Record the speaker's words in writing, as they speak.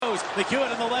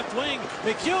McEwen in the left wing.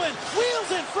 McEwen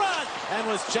wheels in front and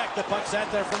was checked. The puck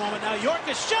sat there for a moment. Now York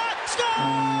is shot. Score!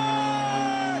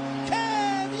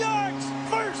 Kev York's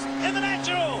first in the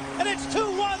National, and it's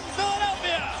 2-1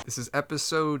 Philadelphia. This is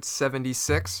episode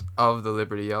 76 of the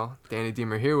Liberty Yell. Danny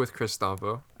Deemer here with Chris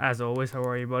Stompo. As always, how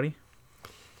are you, buddy?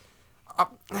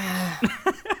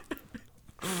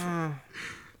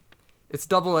 It's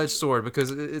double-edged sword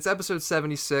because it's episode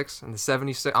 76, and the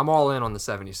 76. I'm all in on the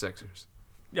 76ers.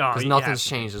 Because nothing's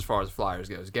changed as far as Flyers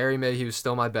goes. Gerry Mayhew is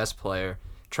still my best player.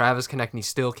 Travis Konechny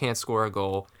still can't score a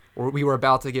goal. We were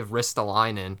about to give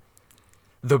Ristolainen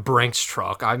the Brinks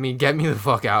truck. I mean, get me the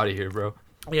fuck out of here, bro.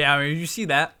 Yeah, I mean, you see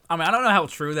that? I mean, I don't know how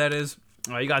true that is.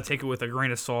 You got to take it with a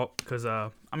grain of salt because,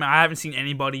 I haven't seen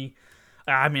anybody.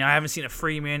 I haven't seen a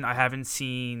Freeman. I haven't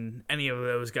seen any of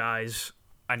those guys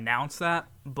announce that.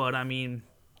 But, I mean,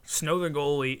 Snow the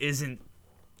Goalie isn't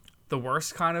the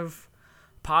worst kind of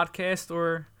podcast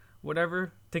or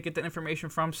whatever to get the information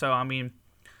from. So, I mean,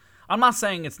 I'm not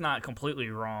saying it's not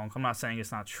completely wrong. I'm not saying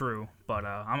it's not true. But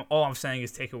all I'm saying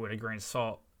is take it with a grain of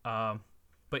salt.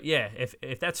 But, yeah,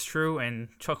 if that's true and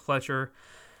Chuck Fletcher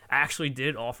actually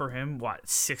did offer him,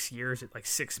 6 years at like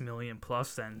 $6 million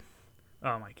plus, then,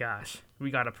 oh, my gosh,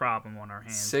 we got a problem on our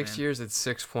hands. 6 years at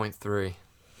 6.3.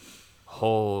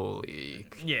 Holy.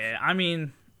 Yeah, I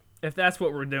mean, if that's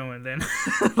what we're doing, then,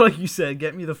 like you said,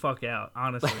 get me the fuck out,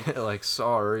 honestly. Like,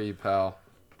 sorry, pal.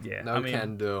 Yeah, No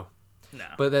can do. No.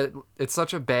 But it's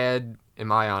such a bad, in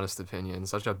my honest opinion,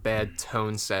 such a bad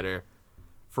tone setter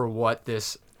for what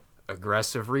this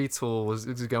aggressive retool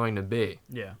is going to be.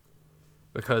 Yeah.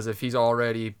 Because if he's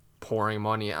already pouring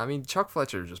money, I mean, Chuck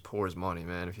Fletcher just pours money,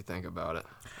 man, if you think about it.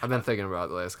 I've been thinking about it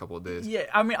the last couple of days. Yeah,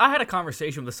 I mean, I had a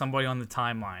conversation with somebody on the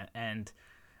timeline, and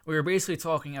we were basically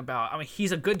talking about, I mean,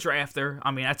 he's a good drafter.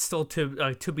 I mean, that's still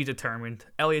to be determined.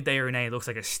 Elliot Desharnais looks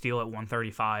like a steal at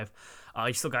 135.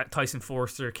 You still got Tyson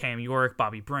Forster, Cam York,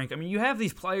 Bobby Brink. I mean, you have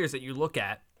these players that you look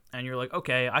at, and you're like,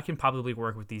 okay, I can probably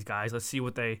work with these guys. Let's see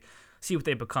what they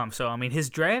become. So, I mean, his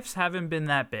drafts haven't been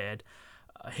that bad.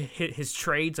 His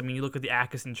trades, I mean, you look at the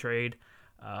Atkinson trade,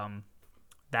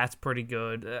 that's pretty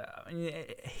good. I mean,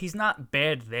 he's not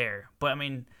bad there, but I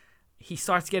mean, he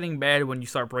starts getting bad when you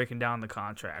start breaking down the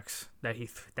contracts that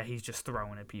he's just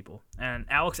throwing at people. And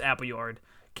Alex Appleyard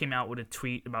came out with a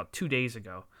tweet about 2 days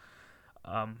ago.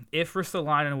 If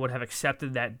Ristolainen would have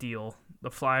accepted that deal, the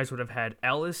Flyers would have had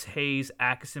Ellis, Hayes,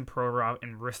 Atkinson, Prorov,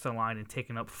 and Ristolainen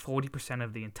taking up 40%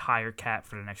 of the entire cap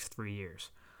for the next 3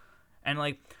 years. And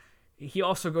like, he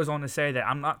also goes on to say that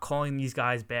I'm not calling these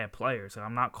guys bad players.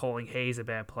 I'm not calling Hayes a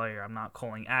bad player. I'm not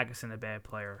calling Atkinson a bad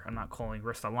player. I'm not calling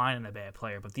Ristolainen a bad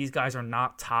player. But these guys are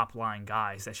not top-line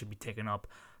guys that should be taking up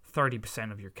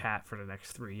 30% of your cap for the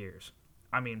next 3 years.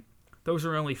 I mean, those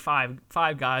are only five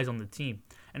guys on the team.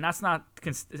 And that's not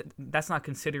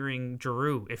considering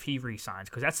Giroux if he re-signs,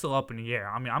 because that's still up in the air.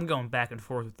 I mean, I'm going back and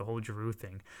forth with the whole Giroux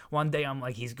thing. One day I'm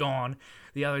like, he's gone.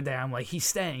 The other day I'm like, he's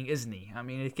staying, isn't he? I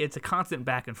mean, it's a constant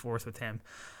back and forth with him.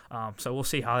 So we'll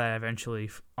see how that eventually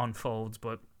unfolds.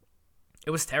 But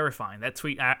it was terrifying. That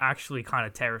tweet actually kind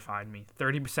of terrified me.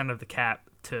 30% of the cap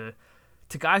to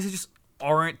guys who just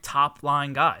aren't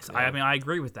top-line guys. Yeah. I mean, I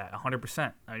agree with that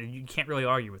 100%. I mean, you can't really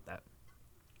argue with that.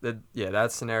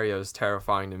 That scenario is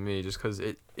terrifying to me just because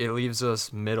it leaves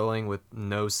us middling with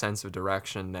no sense of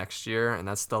direction next year, and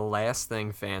that's the last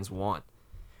thing fans want.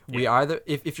 Yeah. We either,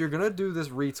 if you're going to do this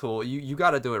retool, you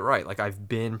got to do it right. Like I've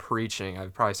been preaching. I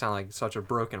probably sound like such a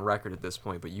broken record at this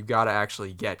point, but you got to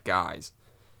actually get guys.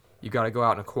 You got to go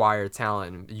out and acquire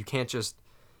talent. You can't just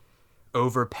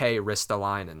overpay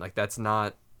Ristolainen. Like that's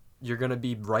not... You're going to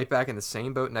be right back in the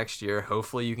same boat next year.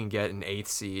 Hopefully you can get an 8th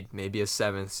seed, maybe a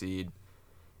 7th seed.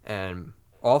 And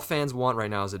all fans want right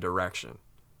now is a direction.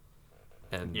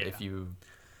 And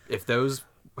if those,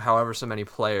 however so many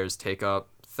players take up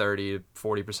 30 to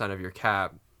 40% of your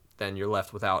cap, then you're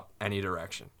left without any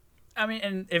direction. I mean,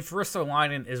 and if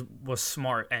Ristolainen was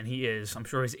smart, and he is, I'm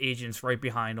sure his agent's right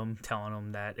behind him telling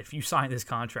him that if you sign this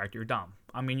contract, you're dumb.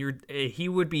 I mean, he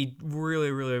would be really,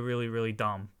 really, really, really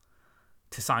dumb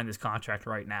to sign this contract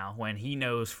right now when he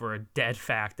knows for a dead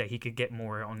fact that he could get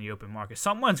more on the open market.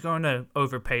 Someone's going to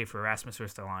overpay for Rasmus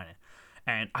Ristolainen,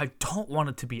 and I don't want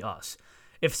it to be us.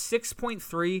 If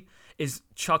 6.3 is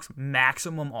Chuck's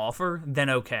maximum offer, then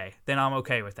okay. Then I'm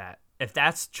okay with that. If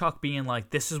that's Chuck being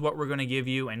like, this is what we're going to give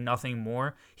you and nothing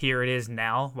more, here it is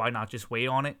now, why not just wait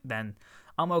on it, then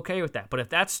I'm okay with that. But if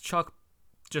that's Chuck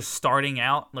just starting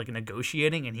out, like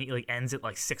negotiating, and he like ends at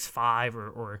like 6.5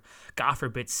 or God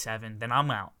forbid 7, then I'm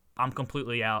out. I'm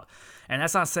completely out. And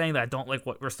that's not saying that I don't like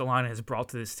what Ristolainen has brought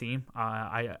to this team.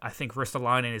 I think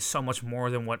Ristolainen is so much more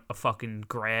than what a fucking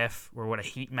graph or what a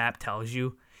heat map tells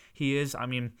you he is. I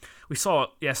mean, we saw it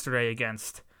yesterday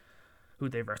against who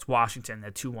they versed, Washington,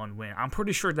 that 2-1 win. I'm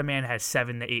pretty sure the man has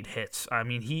 7 to 8 hits. I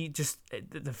mean, he just,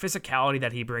 the physicality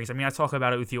that he brings. I mean, I talk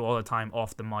about it with you all the time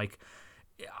off the mic.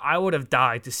 I would have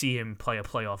died to see him play a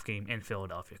playoff game in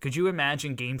Philadelphia. Could you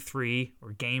imagine Game 3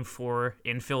 or Game 4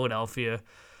 in Philadelphia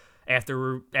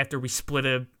after we split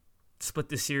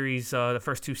the series, the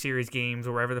first 2 series games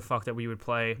or wherever the fuck that we would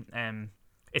play, and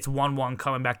it's 1-1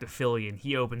 coming back to Philly, and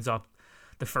he opens up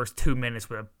the first 2 minutes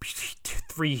with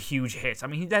 3 huge hits. I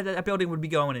mean, that building would be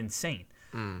going insane.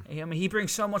 I mean, he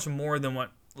brings so much more than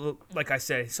what, like I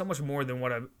said, so much more than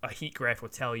what a heat graph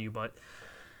would tell you, but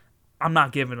I'm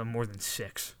not giving him more than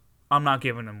 6. I'm not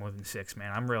giving him more than 6,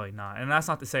 man. I'm really not. And that's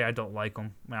not to say I don't like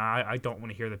him. I don't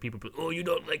want to hear the people be, oh, you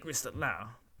don't like Rista. No.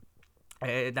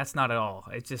 That's not at all.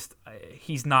 It's just,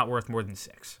 he's not worth more than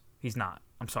 6. He's not.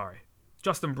 I'm sorry.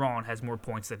 Justin Braun has more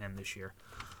points than him this year.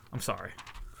 I'm sorry.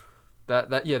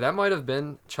 That might have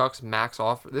been Chuck's max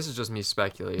offer. This is just me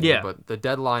speculating. Yeah. But the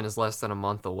deadline is less than a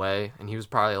month away, and he was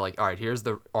probably like, all right, here's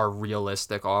our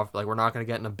realistic offer. Like, we're not going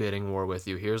to get in a bidding war with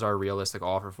you. Here's our realistic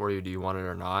offer for you. Do you want it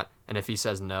or not? And if he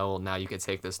says no, well, now you can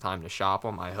take this time to shop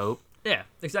him, I hope. Yeah,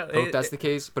 exactly. I hope that's the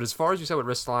case. But as far as you said with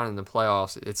Ristolainen in the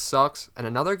playoffs, it sucks. And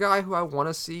another guy who I want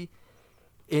to see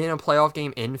in a playoff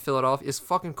game in Philadelphia is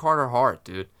fucking Carter Hart,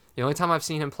 dude. The only time I've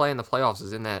seen him play in the playoffs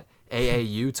is in that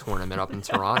AAU tournament up in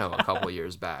Toronto a couple of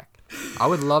years back. I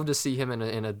would love to see him in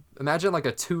a imagine like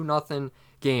a 2-0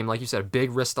 game, like you said, a big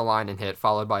Ristolainen hit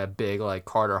followed by a big like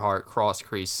Carter Hart cross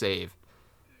crease save.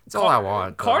 That's all I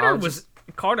want. Carter.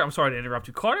 I'm sorry to interrupt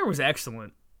you. Carter was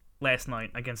excellent last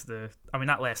night against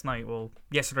not last night. Well,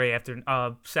 Saturday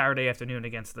afternoon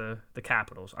against the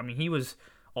Capitals. I mean, he was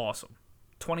awesome.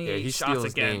 28 shots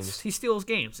against. He steals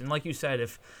games, and like you said,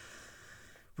 if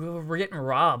we're getting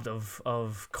robbed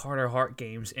of Carter Hart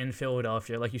games in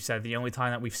Philadelphia. Like you said, the only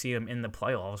time that we've seen him in the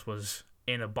playoffs was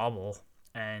in a bubble,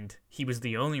 and he was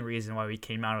the only reason why we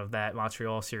came out of that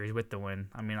Montreal series with the win.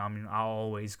 I mean, I'll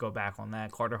always go back on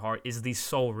that. Carter Hart is the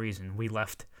sole reason we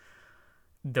left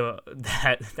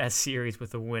that series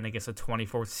with a win against a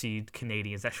 24th seed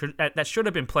Canadians. That should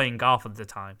have been playing golf at the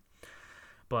time.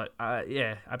 But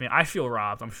yeah, I mean, I feel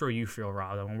robbed. I'm sure you feel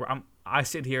robbed. I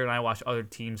sit here and I watch other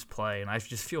teams play, and I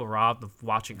just feel robbed of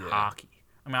watching hockey.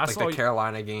 I mean, I saw the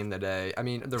Carolina game today. I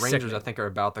mean, the Rangers I think are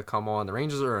about to come on. The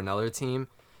Rangers are another team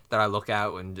that I look at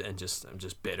and I'm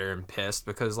just bitter and pissed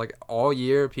because like all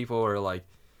year people are like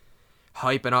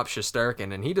hyping up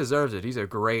Shesterkin, and he deserves it. He's a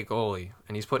great goalie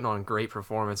and he's putting on great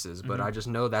performances. But I just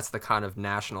know that's the kind of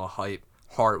national hype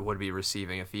Hart would be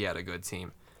receiving if he had a good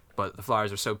team. But the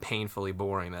Flyers are so painfully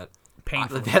boring that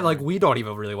we don't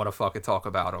even really want to fucking talk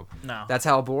about them. No. That's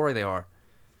how boring they are.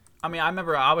 I mean, I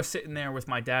remember I was sitting there with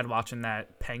my dad watching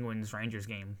that Penguins-Rangers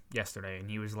game yesterday, and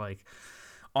he was like,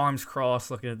 arms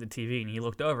crossed, looking at the TV, and he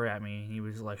looked over at me, and he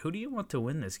was like, who do you want to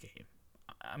win this game?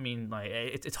 I mean, like,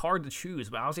 it's hard to choose,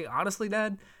 but I was like, honestly,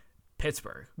 Dad,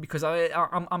 Pittsburgh. Because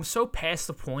I'm so past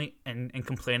the point and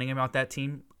complaining about that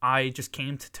team, I just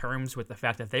came to terms with the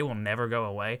fact that they will never go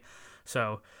away.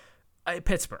 So,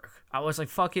 Pittsburgh. I was like,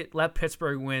 fuck it, let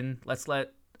Pittsburgh win. Let's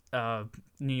let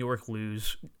New York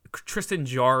lose. Tristan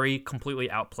Jarry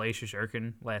completely outplayed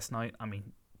Shesterkin last night. I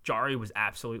mean, Jarry was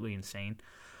absolutely insane.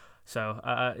 So,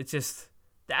 it's just,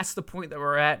 that's the point that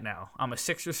we're at now. I'm a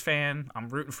Sixers fan. I'm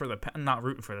not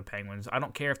rooting for the Penguins. I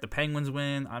don't care if the Penguins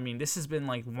win. I mean, this has been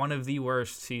like one of the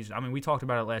worst seasons. I mean, we talked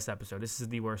about it last episode. This is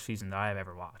the worst season that I have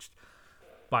ever watched.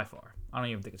 By far. I don't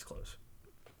even think it's close.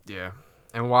 Yeah.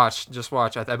 And just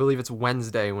watch. I believe it's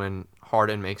Wednesday when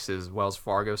Harden makes his Wells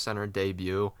Fargo Center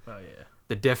debut. Oh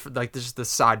yeah. Just the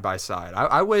side by side.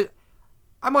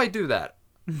 I might do that.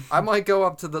 I might go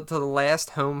up to the last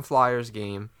home Flyers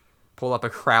game, pull up a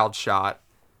crowd shot,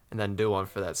 and then do one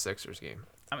for that Sixers game.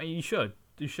 I mean, you should.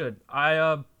 You should. I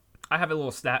have a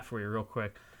little stat for you real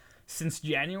quick. Since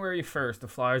January 1st, the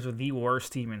Flyers are the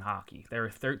worst team in hockey. They're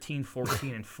 13,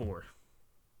 14, and 4.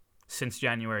 Since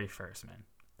January 1st, man.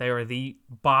 They are the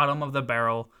bottom of the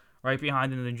barrel, right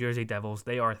behind the New Jersey Devils.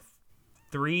 They are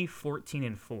 3, 14,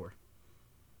 and 4.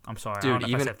 I'm sorry. Dude,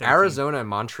 even Arizona and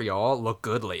Montreal look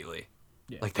good lately.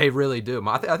 Yeah. Like, they really do.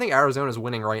 I think Arizona's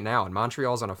winning right now, and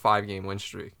Montreal's on a 5-game win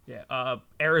streak. Yeah.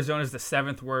 Arizona's the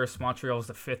 7th worst. Montreal's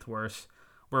the 5th worst.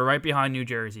 We're right behind New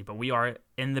Jersey, but we are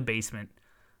in the basement,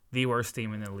 the worst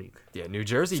team in the league. Yeah, New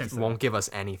Jersey won't give us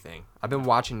anything. I've been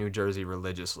watching New Jersey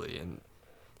religiously, and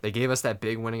they gave us that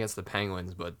big win against the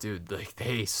Penguins, but, dude, like,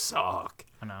 they suck.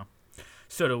 I know.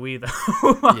 So do we, though.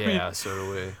 So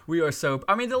do we. We are so.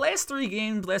 I mean, the last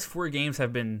 4 games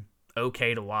have been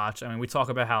okay to watch. I mean, we talk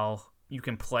about how you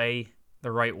can play the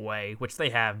right way, which they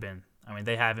have been. I mean,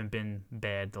 they haven't been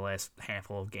bad the last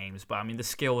handful of games, but I mean, the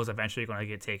skill is eventually going to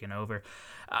get taken over.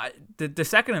 The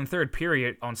second and third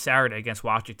period on Saturday against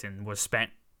Washington was spent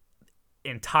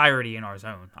entirety in our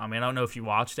zone. I mean, I don't know if you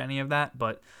watched any of that,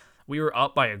 but we were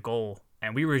up by a goal,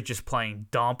 and we were just playing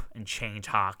dump and change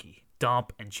hockey.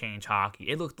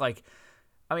 It looked like,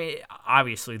 I mean,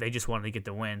 obviously they just wanted to get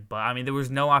the win, but I mean, there was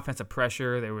no offensive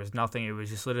pressure. There was nothing. It was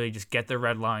just literally just get the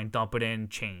red line, dump it in,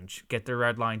 change. Get the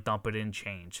red line, dump it in,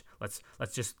 change. Let's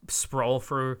just sprawl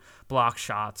for block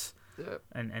shots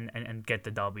and get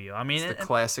the W. I mean, it's the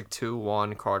classic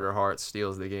 2-1 Carter Hart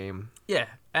steals the game. Yeah,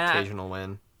 occasional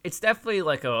win. It's definitely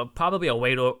like probably a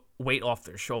weight off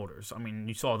their shoulders. I mean,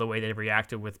 you saw the way they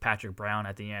reacted with Patrick Brown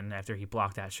at the end after he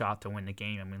blocked that shot to win the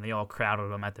game. I mean, they all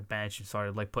crowded him at the bench and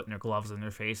started like putting their gloves in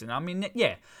their face. And I mean,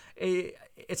 yeah,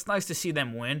 it's nice to see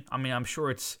them win. I mean, I'm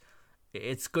sure it's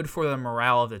good for the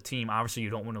morale of the team. Obviously, you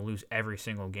don't want to lose every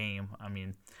single game. I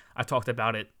mean, I talked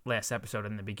about it last episode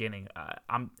in the beginning.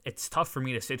 It's tough for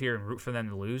me to sit here and root for them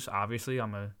to lose. Obviously,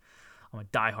 I'm a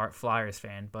diehard Flyers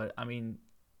fan, but I mean,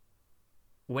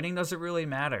 winning doesn't really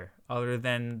matter other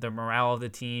than the morale of the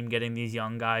team, getting these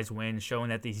young guys wins, showing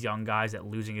that these young guys that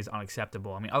losing is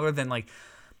unacceptable. I mean, other than like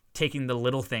taking the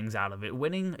little things out of it,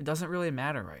 winning, it doesn't really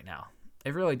matter right now.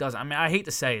 It really doesn't. I mean, I hate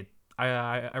to say it.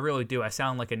 I really do. I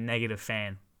sound like a negative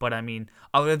fan, but I mean,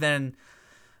 other than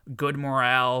good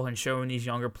morale and showing these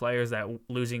younger players that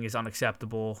losing is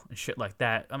unacceptable and shit like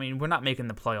that, I mean, we're not making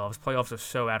the playoffs. Playoffs are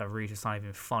so out of reach, it's not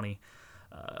even funny.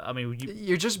 I mean,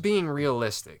 you're just being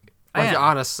realistic. Like,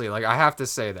 honestly, like, I have to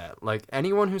say that. Like,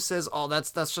 anyone who says, oh,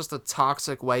 that's just a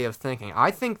toxic way of thinking,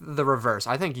 I think the reverse.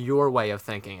 I think your way of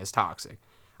thinking is toxic.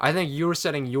 I think you're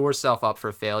setting yourself up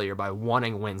for failure by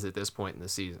wanting wins at this point in the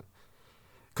season.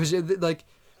 Because, like...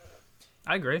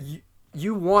 I agree.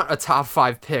 You want a top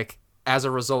 5 pick as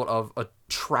a result of a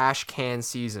trash can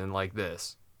season like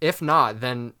this. If not,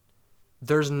 then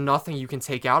there's nothing you can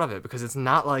take out of it, because it's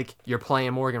not like you're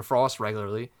playing Morgan Frost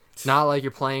regularly. It's not like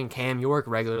you're playing Cam York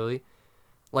regularly.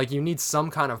 Like, you need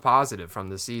some kind of positive from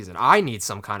this season. I need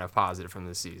some kind of positive from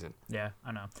this season. Yeah,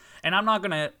 I know. And I'm not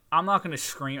gonna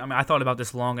scream. I mean, I thought about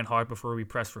this long and hard before we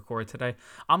pressed record today.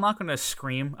 I'm not gonna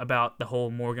scream about the whole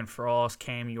Morgan Frost,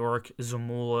 Cam York,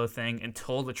 Zamula thing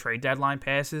until the trade deadline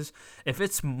passes. If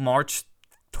it's March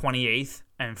 28th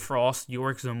and Frost,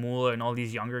 York, Zamula, and all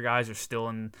these younger guys are still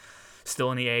in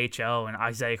the AHL, and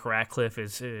Isaiah Ratcliffe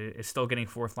is still getting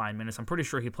fourth line minutes. I'm pretty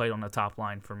sure he played on the top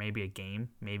line for maybe a game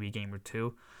or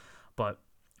two. But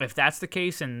if that's the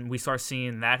case and we start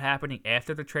seeing that happening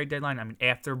after the trade deadline, I mean,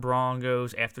 after Braun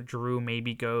goes, after Giroux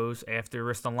maybe goes, after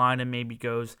Ristolainen maybe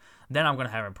goes, then I'm going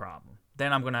to have a problem.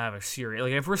 Then I'm going to have a serious...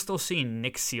 Like, if we're still seeing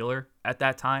Nick Seeler at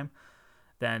that time,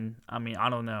 then, I mean, I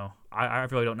don't know. I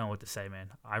really don't know what to say, man.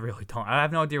 I really don't. I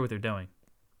have no idea what they're doing.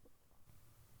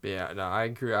 Yeah, no, I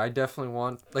agree. I definitely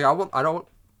want... Like, I don't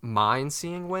mind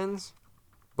seeing wins,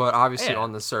 but obviously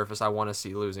on the surface, I want to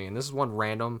see losing. And this is one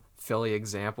random Philly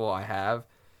example I have.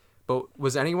 But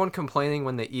was anyone complaining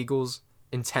when the Eagles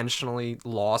intentionally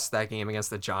lost that game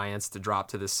against the Giants to drop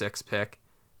to the 6th pick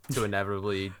to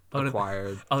inevitably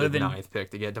acquire the 9th pick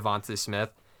to get Devontae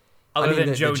Smith? Other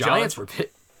than Joe Giants Judge?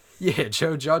 Yeah,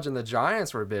 Joe Judge and the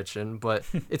Giants were bitching, but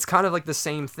it's kind of like the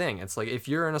same thing. It's like, if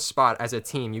you're in a spot as a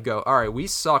team, you go, all right, we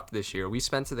sucked this year. We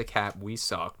spent to the cap. We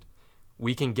sucked.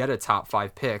 We can get a top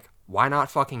 5 pick. Why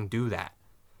not fucking do that?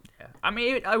 Yeah. I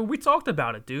mean, we talked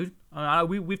about it, dude.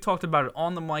 We've talked about it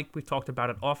on the mic. We've talked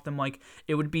about it off the mic.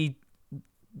 It would be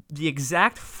the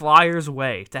exact Flyers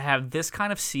way to have this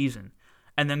kind of season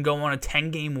and then go on a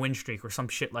 10-game win streak or some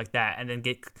shit like that and then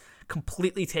get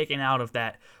completely taken out of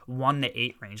that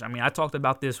 1-8 range. I mean, I talked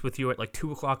about this with you at like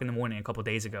 2 o'clock in the morning a couple of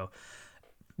days ago.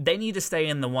 They need to stay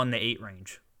in the 1-8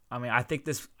 range. I mean, I think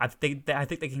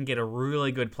they can get a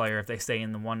really good player if they stay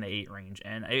in the 1-8 range,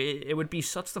 and it would be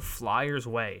such the Flyers'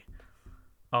 way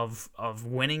of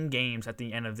winning games at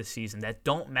the end of the season that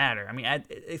don't matter. I mean,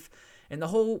 if in the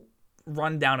whole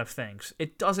rundown of things,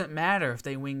 it doesn't matter if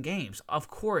they win games. Of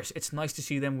course, it's nice to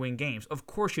see them win games. Of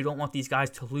course, you don't want these guys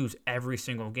to lose every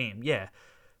single game. Yeah,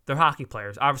 they're hockey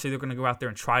players. Obviously, they're going to go out there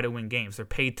and try to win games. They're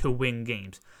paid to win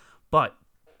games. But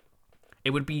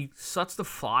it would be such the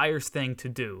Flyers thing to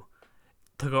do,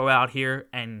 to go out here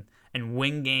and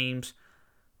win games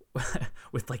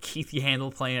with like Keith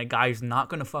Yandle playing a guy who's not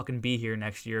going to fucking be here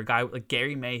next year. A guy like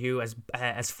Gerry Mayhew,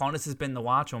 as fun as it's been to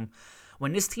watch him,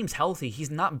 when this team's healthy,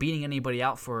 he's not beating anybody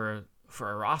out for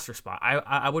for a roster spot.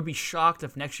 I would be shocked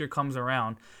if next year comes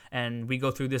around and we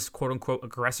go through this quote-unquote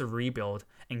aggressive rebuild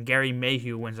and Gerry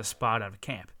Mayhew wins a spot out of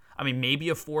camp. I mean, maybe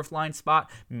a fourth-line spot,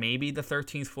 maybe the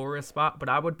 13th forward spot, but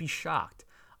I would be shocked.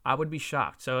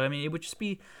 So, I mean, it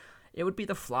would be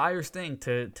the Flyers thing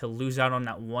to lose out on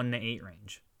that 1-8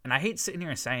 range. And I hate sitting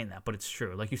here and saying that, but it's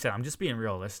true. Like you said, I'm just being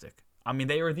realistic. I mean,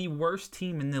 they are the worst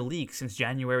team in the league since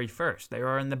January 1st. They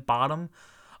are in the bottom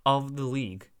of the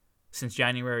league since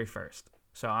January 1st.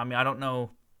 So, I mean, I don't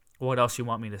know what else you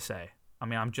want me to say. I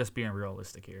mean, I'm just being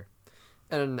realistic here.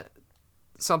 And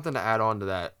something to add on to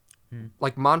that.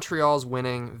 Like, Montreal's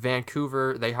winning.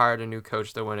 Vancouver, they hired a new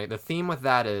coach. They're winning. The theme with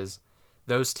that is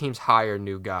those teams hire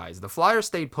new guys. The Flyers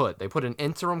stayed put. They put an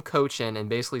interim coach in and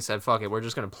basically said, fuck it, we're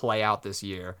just going to play out this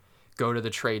year, go to the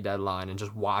trade deadline, and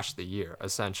just wash the year,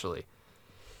 essentially.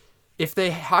 If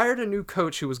they hired a new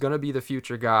coach who was going to be the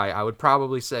future guy, I would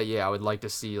probably say, yeah, I would like to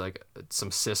see like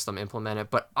some system implemented.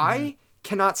 But I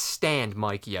cannot stand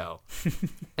Mike Yeo.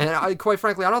 And quite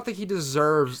frankly, I don't think he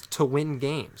deserves to win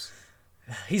games.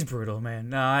 He's brutal, man.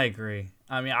 No, I agree.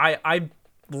 I mean, I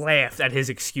laughed at his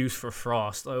excuse for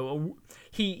Frost.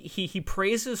 He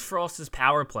praises Frost's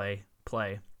power play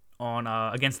on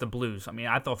against the Blues. I mean,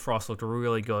 I thought Frost looked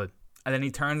really good. And then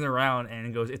he turns around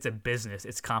and goes, it's a business.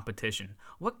 It's competition.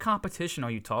 What competition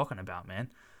are you talking about, man?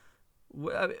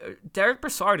 Derick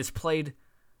Brassard has played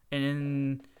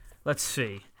in, let's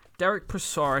see. Derick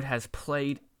Brassard has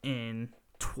played in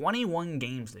 21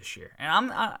 games this year.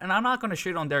 And I'm not going to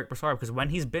shit on Derick Brassard because when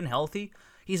he's been healthy,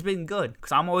 he's been good.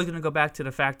 Because I'm always going to go back to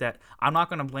the fact that I'm not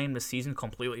going to blame the season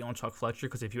completely on Chuck Fletcher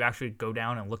because if you actually go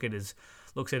down and look at his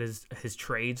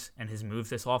trades and his moves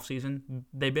this offseason,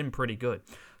 they've been pretty good.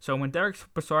 So when Derick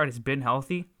Brassard has been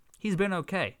healthy, he's been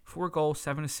okay. 4 goals,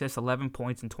 7 assists, 11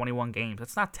 points in 21 games.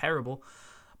 That's not terrible.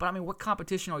 But, I mean, what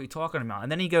competition are you talking about?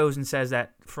 And then he goes and says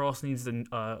that Frost needs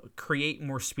to create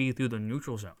more speed through the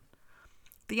neutral zone.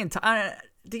 The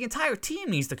entire team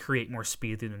needs to create more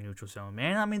speed through the neutral zone,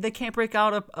 man. I mean, they can't break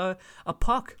out a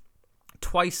puck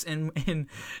twice in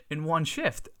one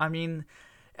shift. I mean,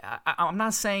 I'm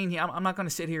not saying I'm not going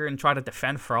to sit here and try to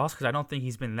defend Frost because I don't think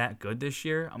he's been that good this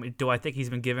year. I mean, do I think he's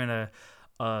been given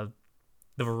the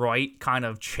right kind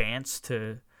of chance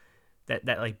to that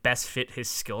like best fit his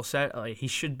skill set? Like, he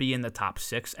should be in the top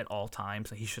 6 at all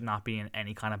times. He should not be in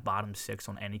any kind of bottom 6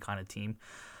 on any kind of team.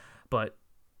 But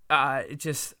I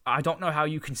don't know how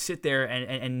you can sit there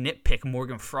and nitpick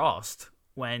Morgan Frost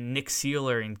when Nick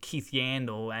Seeler and Keith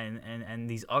Yandel and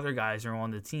these other guys are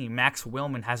on the team. Max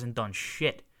Willman hasn't done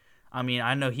shit. I mean,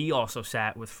 I know he also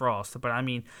sat with Frost, but I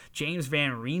mean, James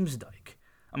Van Riemsdyk.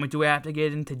 I mean, do I have to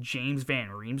get into James Van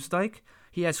Riemsdyk?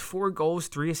 He has 4 goals,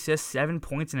 3 assists, 7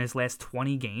 points in his last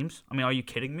 20 games. I mean, are you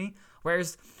kidding me?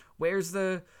 Where's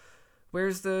the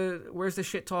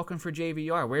shit talking for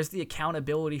JVR? Where's the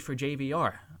accountability for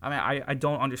JVR? I mean, I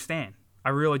don't understand. I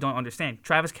really don't understand.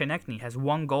 Travis Konechny has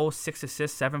 1 goal, 6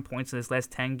 assists, 7 points in his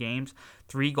last 10 games,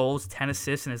 3 goals, 10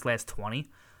 assists in his last 20.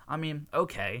 I mean,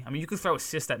 okay. I mean, you can throw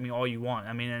assists at me all you want.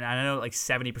 I mean, and I know like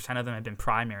 70% of them have been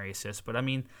primary assists, but I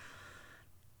mean,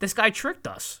 this guy tricked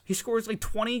us. He scores like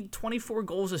 24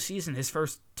 goals a season his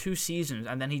first 2 seasons,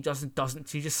 and then he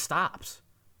he just stops.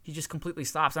 He just completely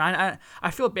stops. And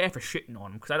I feel bad for shitting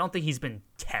on him because I don't think he's been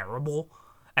terrible,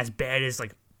 as bad as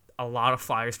like a lot of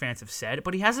Flyers fans have said,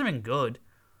 but he hasn't been good.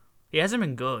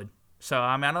 So,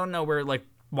 I mean, I don't know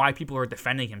why people are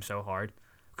defending him so hard.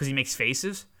 Because he makes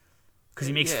faces? Because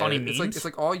he makes funny memes? It's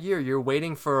like all year you're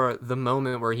waiting for the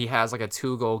moment where he has like a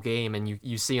 2-goal game and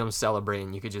you see him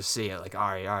celebrating. You could just see it. Like,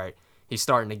 all right. He's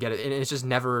starting to get it. And it just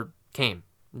never came.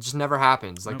 It just never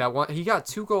happens. Like that one, he got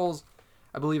 2 goals,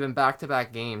 I believe, in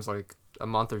back-to-back games like a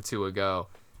month or 2 ago.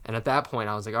 And at that point,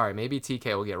 I was like, all right, maybe TK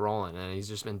will get rolling. And he's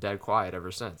just been dead quiet ever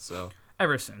since.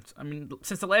 Ever since. I mean,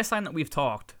 since the last time that we've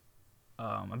talked,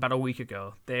 about a week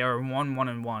ago, they are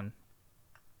 1-1-1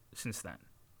 since then.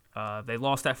 They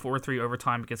lost that 4-3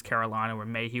 overtime against Carolina where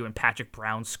Mayhew and Patrick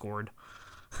Brown scored.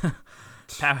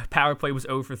 Power play was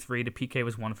 0 for 3. The PK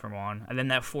was 1 for 1. And then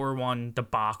that 4-1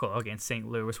 debacle against St.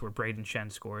 Louis where Braden Shen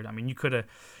scored. I mean, you could have...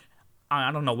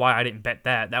 I don't know why I didn't bet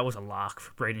that. That was a lock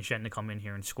for Braden Shen to come in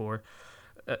here and score.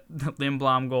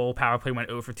 Lindblom goal, power play went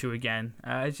 0 for 2 again.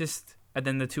 And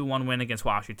then the 2-1 win against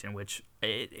Washington, which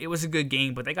it was a good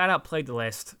game, but they got outplayed the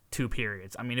last 2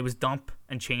 periods. I mean, it was dump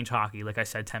and change hockey, like I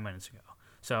said 10 minutes ago.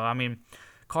 So, I mean,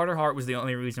 Carter Hart was the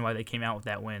only reason why they came out with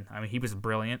that win. I mean, he was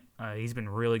brilliant. He's been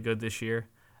really good this year.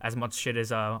 As much shit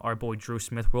as our boy Drew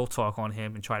Smith will talk on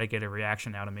him and try to get a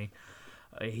reaction out of me.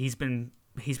 He's been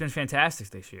fantastic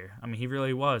this year. I mean, he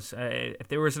really was. If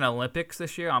there was an Olympics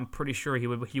this year, I'm pretty sure he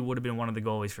would have been one of the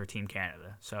goalies for Team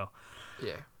Canada. So,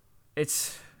 yeah. it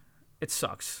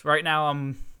sucks. Right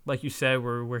now, like you said,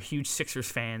 we're huge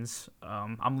Sixers fans.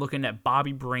 I'm looking at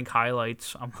Bobby Brink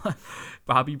highlights.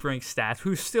 Bobby Brink stats,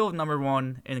 who's still number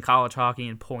one in college hockey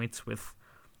in points with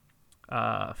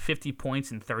 50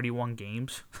 points in 31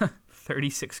 games,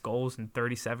 36 goals and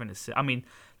 37 assists.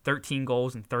 13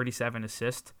 goals and 37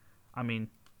 assists. Are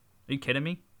you kidding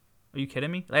me?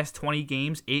 Last 20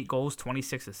 games, 8 goals,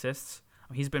 26 assists.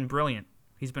 He's been brilliant.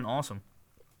 He's been awesome.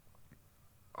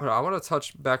 I want to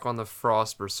touch back on the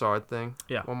Frost Brassard thing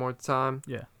one more time.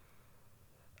 Yeah.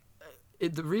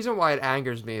 The reason why it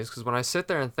angers me is because when I sit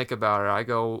there and think about it, I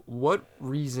go, what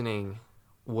reasoning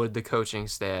would the coaching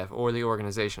staff or the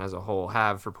organization as a whole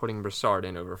have for putting Brassard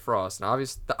in over Frost? And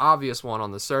the obvious one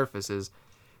on the surface is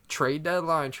trade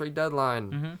deadline.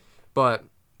 Mm-hmm. But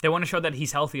they want to show that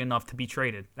he's healthy enough to be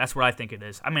traded. That's what I think it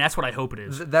is. That's what I hope it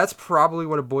is. That's probably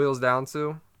what it boils down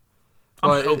to.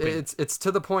 But it's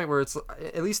to the point where it's,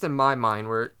 at least in my mind,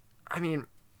 where,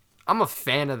 I'm a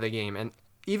fan of the game. And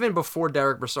even before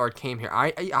Derick Brassard came here,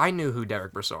 I knew who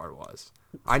Derick Brassard was.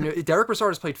 I knew Derick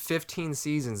Brassard has played 15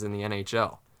 seasons in the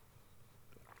NHL.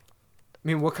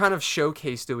 What kind of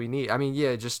showcase do we need?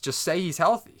 Just say he's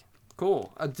healthy.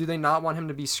 Cool. Do they not want him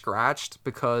to be scratched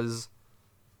because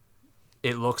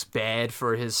it looks bad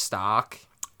for his stock?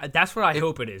 That's what I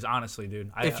hope it is, honestly,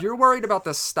 dude. If you're worried about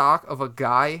the stock of a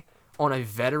guy on a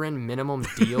veteran minimum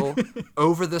deal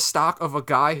over the stock of a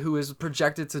guy who is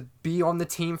projected to be on the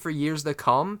team for years to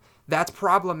come, that's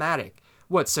problematic.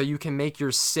 What, so you can make your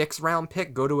 6th-round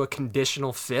pick go to a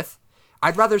conditional 5th?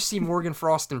 I'd rather see Morgan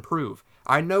Frost improve.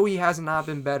 I know he has not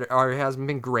been better, or hasn't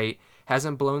been great,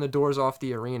 hasn't blown the doors off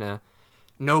the arena.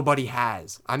 Nobody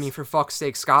has. For fuck's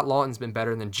sake, Scott Lawton's been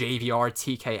better than JVR,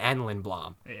 TK, and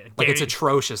Lindblom. Yeah, it's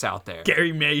atrocious out there.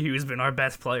 Gerry Mayhew has been our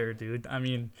best player, dude.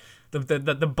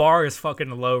 The bar is fucking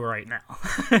low right now.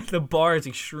 The bar is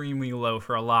extremely low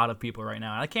for a lot of people right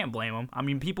now, and I can't blame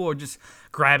them. People are just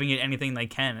grabbing at anything they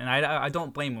can, and I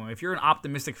don't blame them. If you're an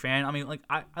optimistic fan,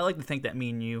 I like to think that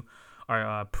me and you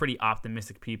are pretty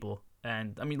optimistic people.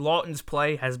 And Lawton's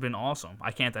play has been awesome.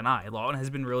 I can't deny. Lawton has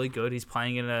been really good. He's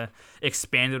playing in a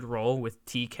expanded role with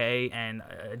TK and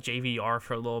JVR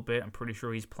for a little bit. I'm pretty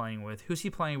sure he's playing with, who's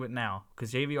he playing with now?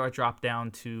 Because JVR dropped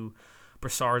down to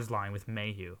Brassard's line with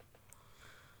Mayhew.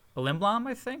 Lindblom,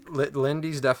 I think.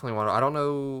 Lindy's definitely one. I don't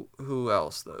know who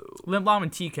else though. Lindblom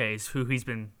and TK is who he's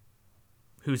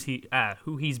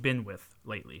been with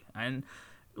lately, and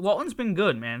Lawton's been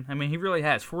good, man. He really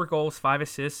has. 4 goals, 5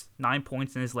 assists, 9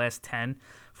 points in his last 10.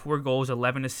 4 goals,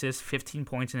 11 assists, 15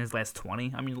 points in his last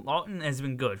 20. Lawton has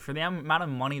been good. For the amount of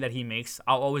money that he makes,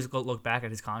 I'll always look back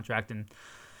at his contract, and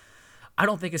I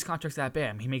don't think his contract's that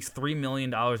bad. He makes $3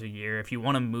 million a year. If you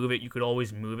want to move it, you could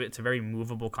always move it. It's a very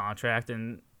movable contract,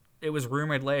 and it was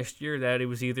rumored last year that it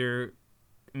was either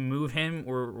move him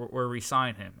or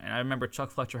re-sign him. And I remember Chuck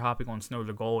Fletcher hopping on Snow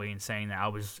the goalie and saying that I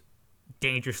was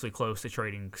dangerously close to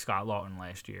trading Scott Lawton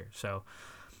last year. So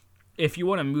if you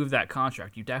want to move that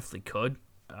contract, you definitely could.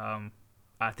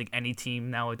 I think any team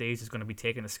nowadays is going to be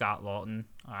taking a Scott Lawton.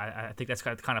 I think that's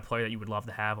the kind of player that you would love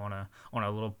to have on a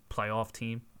little playoff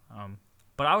team.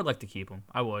 But I would like to keep him.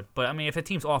 I would. But if a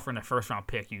team's offering a 1st-round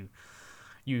pick,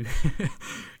 you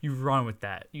run with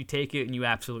that. You take it and you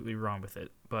absolutely run with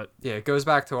it. But yeah, it goes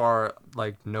back to our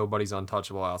nobody's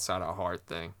untouchable outside of Hart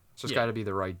thing. It's just got to be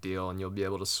the right deal, and you'll be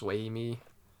able to sway me.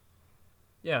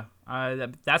 Yeah,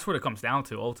 that's what it comes down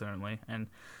to ultimately. And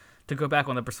to go back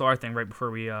on the Brassard thing right before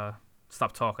we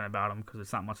stop talking about him, because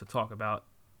it's not much to talk about.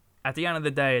 At the end of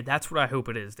the day, that's what I hope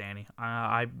it is, Danny.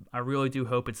 I really do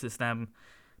hope it's just them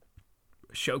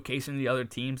showcasing the other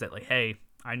teams that hey,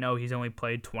 I know he's only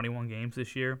played 21 games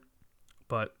this year,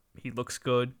 but he looks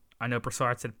good. I know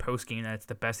Brassard said post-game that it's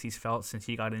the best he's felt since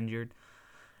he got injured.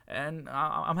 And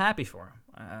I'm happy for him.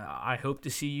 I hope to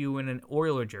see you in an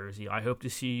Oiler jersey. I hope to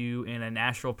see you in a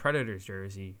Nashville Predators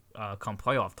jersey come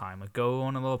playoff time. Go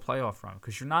on a little playoff run,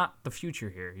 because you're not the future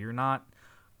here. You're not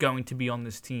going to be on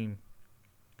this team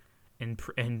in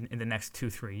the next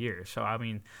 2-3 years. So,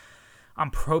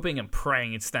 I'm hoping and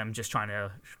praying it's them just trying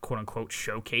to, quote-unquote,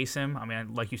 showcase him.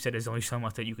 Like you said, there's only so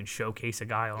much that you can showcase a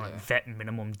guy on a vet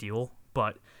minimum deal.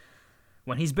 But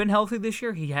when he's been healthy this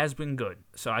year, he has been good.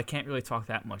 So I can't really talk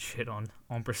that much shit on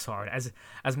Brassard.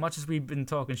 As much as we've been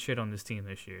talking shit on this team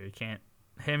this year, you can't.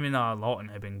 Him and Lawton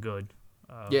have been good.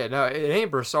 No, it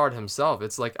ain't Brassard himself.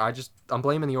 It's I'm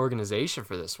blaming the organization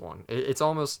for this one. It's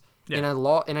almost in a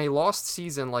lost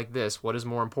season like this. What is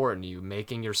more important to you,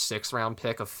 making your 6th-round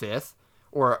pick a 5th,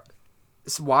 or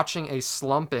watching a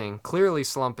clearly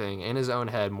slumping in his own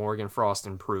head Morgan Frost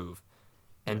improve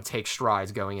and take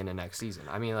strides going into next season?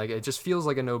 It just feels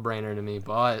like a no-brainer to me,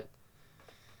 but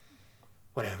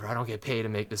whatever. I don't get paid to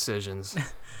make decisions.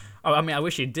 Oh, I mean, I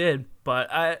wish he did,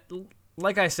 but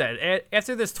like I said,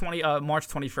 after this March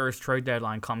 21st trade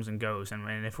deadline comes and goes,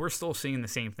 and if we're still seeing the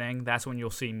same thing, that's when you'll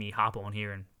see me hop on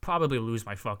here and probably lose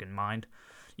my fucking mind,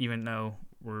 even though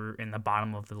we're in the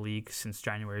bottom of the league since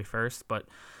January 1st. But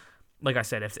like I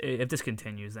said, if this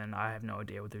continues, then I have no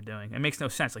idea what they're doing. It makes no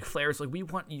sense. Like, Flair's like, we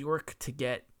want York to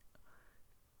get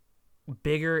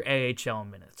bigger AHL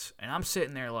minutes. And I'm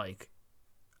sitting there like,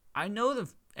 I know the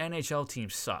NHL team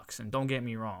sucks, and don't get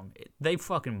me wrong, they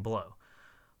fucking blow.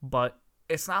 But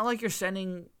it's not like you're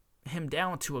sending him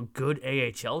down to a good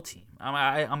AHL team.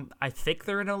 I think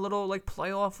they're in a little like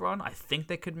playoff run. I think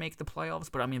they could make the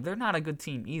playoffs, but I mean, they're not a good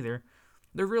team either.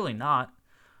 They're really not.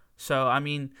 So, I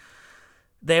mean,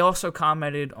 they also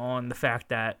commented on the fact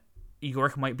that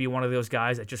York might be one of those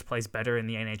guys that just plays better in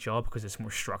the NHL because it's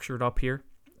more structured up here.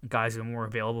 Guys are more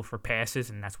available for passes,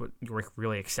 and that's what York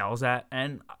really excels at.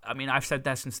 And, I mean, I've said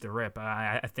that since the rip.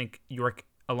 I think York,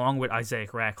 along with Isaiah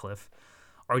Ratcliffe,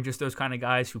 are just those kind of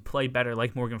guys who play better,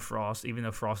 like Morgan Frost, even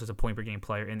though Frost is a point-per-game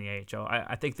player in the AHL.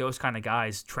 I think those kind of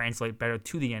guys translate better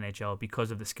to the NHL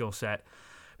because of the skill set,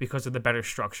 because of the better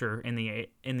structure in the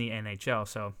NHL.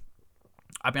 So,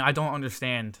 I mean, I don't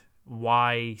understand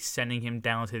why sending him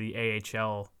down to the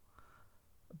AHL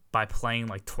by playing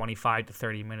like 25 to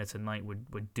 30 minutes a night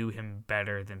would do him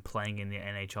better than playing in the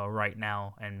NHL right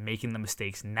now and making the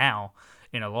mistakes now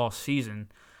in a lost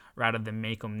season rather than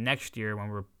make them next year when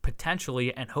we're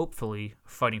potentially and hopefully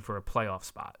fighting for a playoff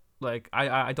spot. Like,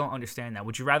 I don't understand that.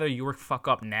 Would you rather York fuck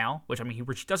up now, which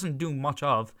he doesn't do much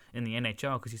of in the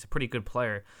NHL because he's a pretty good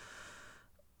player.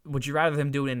 Would you rather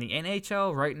him do it in the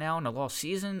NHL right now in a lost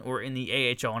season or in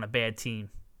the AHL on a bad team?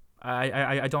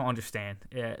 I don't understand.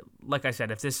 Like I said,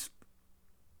 if this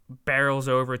barrels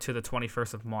over to the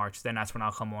 21st of March, then that's when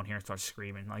I'll come on here and start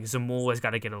screaming. Like, Zamula's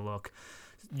got to get a look.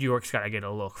 York's got to get a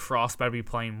look. Frost better be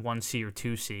playing 1C or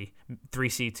 2C,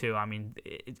 3C2. I mean,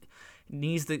 he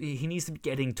needs to be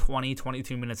getting 20,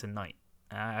 22 minutes a night.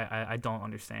 I don't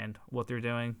understand what they're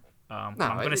doing. I'm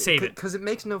going to save it. Because it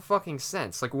makes no fucking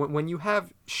sense. Like, when you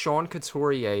have Sean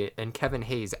Couturier and Kevin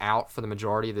Hayes out for the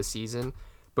majority of the season,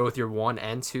 both your 1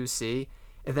 and 2C,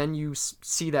 and then you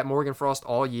see that Morgan Frost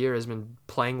all year has been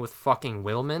playing with fucking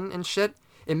Willman and shit,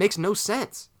 it makes no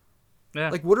sense. Yeah.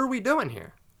 Like, what are we doing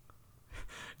here?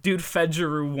 Dude fed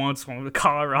Giroux once on to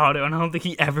Colorado, and I don't think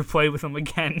he ever played with him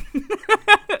again.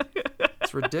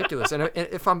 It's ridiculous. And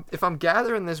if I'm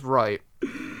gathering this right,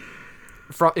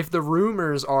 if the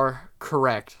rumors are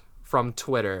correct from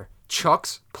Twitter,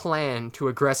 Chuck's plan to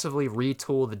aggressively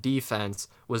retool the defense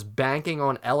was banking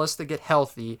on Ellis to get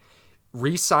healthy,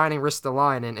 re-signing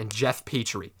Ristolainen and Jeff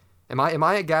Petrie. Am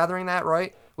I gathering that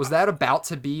right? Was that about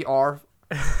to be our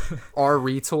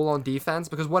retool on defense?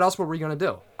 Because what else were we gonna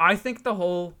do? I think the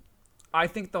whole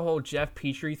Jeff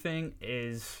Petrie thing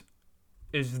is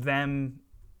them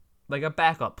like a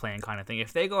backup plan kind of thing.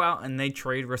 If they go out and they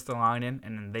trade Ristolainen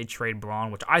and then they trade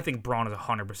Braun, which I think Braun is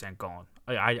 100% gone.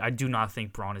 I do not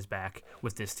think Braun is back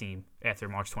with this team after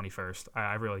March 21st.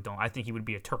 I really don't. I think he would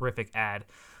be a terrific add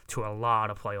to a lot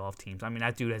of playoff teams. I mean,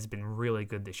 that dude has been really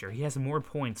good this year. He has more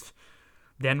points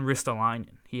than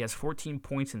Ristolainen. He has 14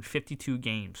 points in 52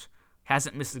 games.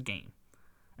 Hasn't missed a game.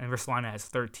 And Ristolainen has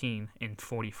 13 in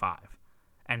 45.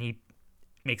 And he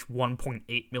makes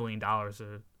 $1.8 million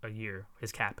a year,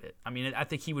 his cap hit. I mean, I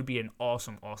think he would be an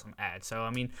awesome, awesome add. So, I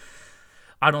mean,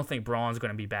 I don't think Braun's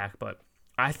going to be back, but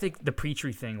I think the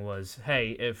Petrie thing was, hey,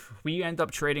 if we end up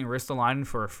trading Ristolainen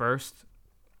for a first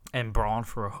and Braun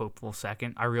for a hopeful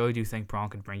second, I really do think Braun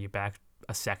could bring you back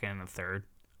a second and a third.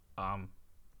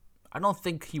 I don't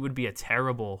think he would be a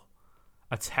terrible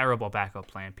backup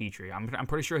plan, Petrie. I'm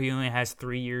pretty sure he only has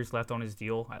 3 years left on his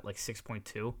deal at like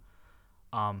 6.2.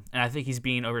 And I think he's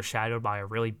being overshadowed by a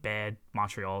really bad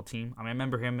Montreal team. I mean, I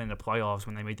remember him in the playoffs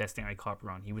when they made that Stanley Cup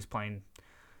run. He was playing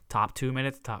top 2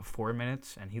 minutes, top 4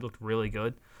 minutes, and he looked really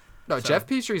good. No, so, Jeff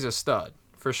Petrie's a stud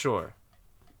for sure.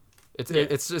 It's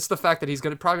the fact that he's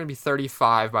probably gonna be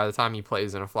 35 by the time he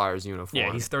plays in a Flyers uniform.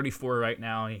 Yeah, he's 34 right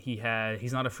now.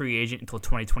 He's not a free agent until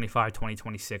 2025,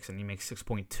 2026, and he makes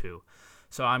 6.2.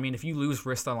 So I mean, if you lose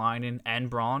Ristolainen and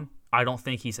Braun, I don't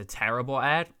think he's a terrible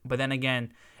add. But then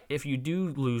again, if you do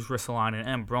lose Ristolainen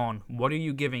and Braun, what are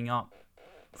you giving up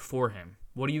for him?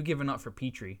 What are you giving up for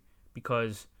Petrie?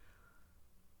 Because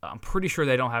I'm pretty sure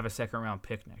they don't have a second-round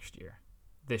pick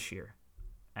this year.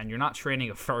 And you're not trading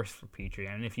a first for Petrie.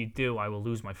 And if you do, I will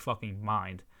lose my fucking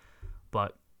mind.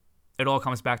 But it all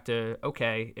comes back to,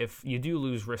 okay, if you do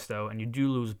lose Risto and you do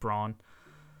lose Braun,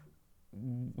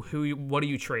 what are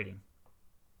you trading?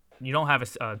 you don't have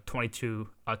a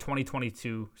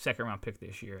 2022 second round pick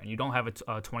this year, and you don't have a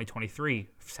 2023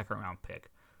 second round pick.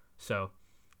 So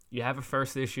you have a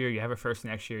first this year, you have a first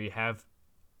next year, you have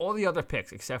all the other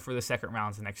picks except for the second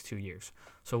rounds the next 2 years.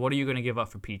 So what are you going to give up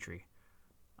for Petrie?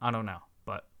 I don't know,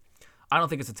 but I don't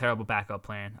think it's a terrible backup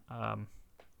plan.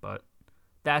 But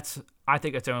I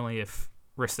think it's only if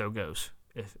Risto goes.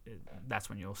 If that's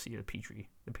when you'll see the Petrie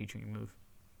move.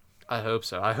 I hope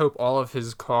so. I hope all of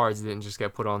his cards didn't just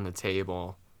get put on the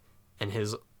table, and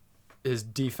his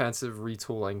defensive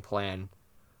retooling plan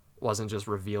wasn't just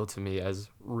revealed to me as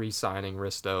re-signing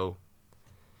Risto,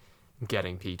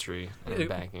 getting Petrie, and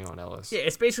banking on Ellis. Yeah,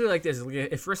 it's basically like this.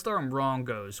 If Risto and Braun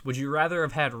goes, would you rather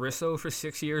have had Risto for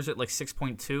 6 years at like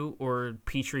 6.2 or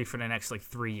Petrie for the next like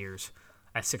 3 years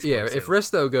at 6.2? Yeah, if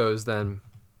Risto goes, then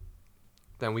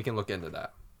we can look into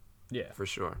that. Yeah, for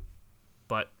sure.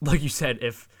 But like you said,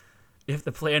 if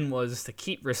the plan was to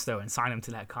keep Risto and sign him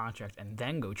to that contract and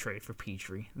then go trade for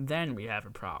Petrie, then we have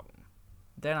a problem.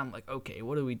 Then I'm like, okay,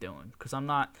 what are we doing? Because I'm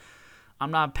not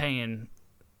paying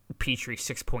Petrie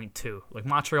 6.2. Like,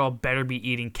 Montreal better be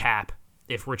eating cap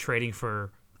if we're trading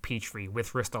for Petrie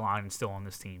with Ristolainen still on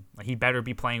this team. Like, he better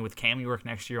be playing with Cam York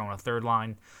next year on a third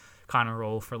line kind of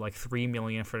role for like $3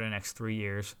 million for the next 3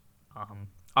 years.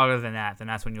 Other than that, then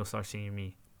that's when you'll start seeing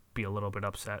me be a little bit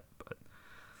upset. But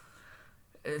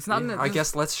it's not. I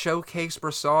guess let's showcase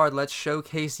Brassard. Let's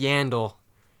showcase Yandel.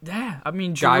 Yeah, I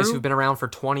mean, guys who've been around for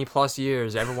 20 plus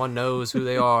years. Everyone knows who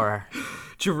they are.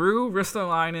 Giroux,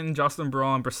 Ristolainen, Justin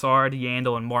Braun, Brassard,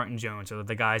 Yandel, and Martin Jones are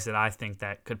the guys that I think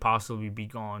that could possibly be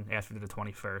gone after the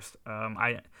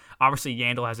 21st. Obviously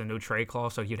Yandel has a no trade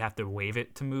clause, so he'd have to waive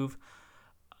it to move.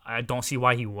 I don't see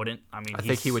why he wouldn't. I mean, I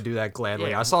think he would do that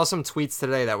gladly. Yeah. I saw some tweets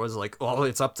today that was like, "Oh,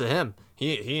 it's up to him.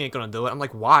 He ain't gonna do it." I'm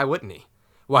like, why wouldn't he?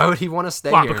 Why would he want to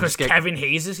stay here? Because Kevin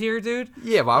Hayes is here, dude?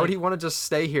 Yeah, why would he want to just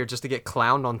stay here just to get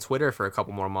clowned on Twitter for a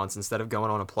couple more months instead of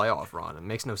going on a playoff run? It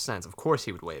makes no sense. Of course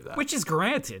he would waive that. Which is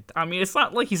granted. I mean, it's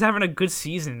not like he's having a good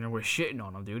season and we're shitting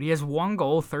on him, dude. He has 1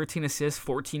 goal, 13 assists,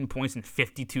 14 points in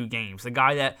 52 games. The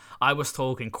guy that I was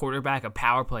told can quarterback a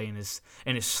power play in his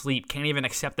sleep, can't even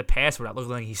accept the pass without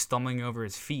looking like he's stumbling over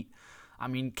his feet. I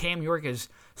mean, Cam York is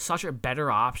such a better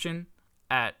option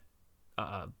at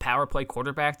power play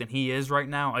quarterback than he is right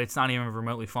now. It's not even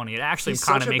remotely funny. It actually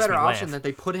kind of makes me laugh. He's such a better option that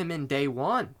they put him in day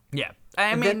one. Yeah.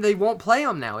 And then they won't play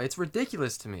him now. It's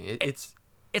ridiculous to me.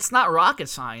 It's not rocket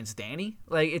science, Danny.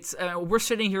 Like, it's we're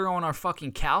sitting here on our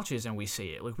fucking couches and we see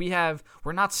it. Like,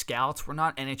 we're not scouts, we're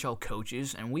not NHL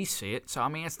coaches, and we see it. So I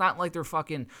mean, it's not like they're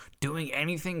fucking doing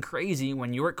anything crazy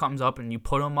when York comes up and you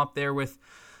put him up there with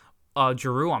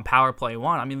Giroux on power play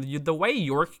 1. I mean, the way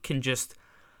York can just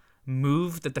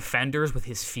move the defenders with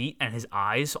his feet and his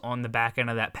eyes on the back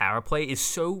end of that power play is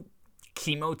so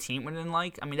Chemo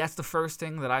Tiemann-like. I mean, that's the first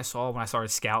thing that I saw when I started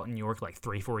scouting New York like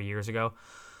 3-4 years ago.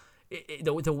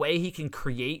 The way he can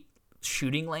create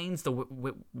shooting lanes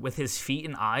with his feet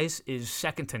and eyes is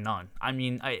second to none. I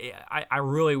mean, I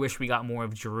really wish we got more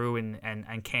of Giroux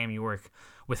and Cam York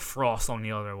with Frost on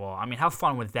the other wall. I mean, how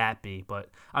fun would that be? But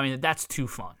I mean, that's too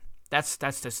fun. That's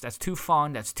too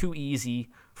fun. That's too easy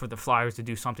for the Flyers to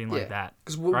do something like that.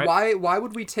 Because right? why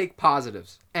would we take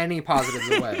positives, any positives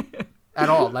away at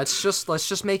all? Let's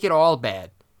just make it all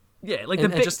bad. Yeah, like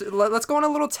let's go on a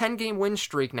little 10-game win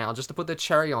streak now, just to put the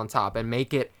cherry on top and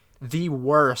make it the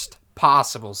worst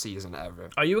possible season ever.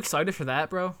 Are you excited for that,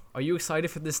 bro? Are you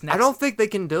excited for this next? I don't think they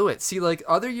can do it. See, like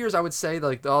other years, I would say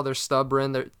like, oh, they're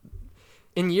stubborn.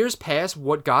 In years past,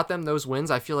 what got them those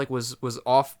wins, I feel like was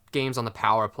off games on the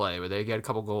power play where they get a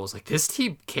couple goals. Like, this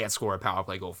team can't score a power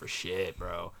play goal for shit,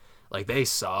 bro. Like, they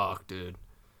suck, dude.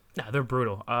 Nah, they're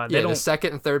brutal. The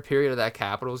second and third period of that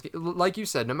Capitals, like you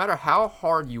said, no matter how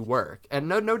hard you work, and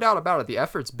no doubt about it, the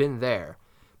effort's been there.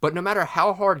 But no matter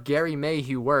how hard Gerry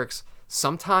Mayhew works,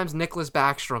 sometimes Nicholas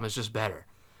Backstrom is just better.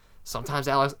 Sometimes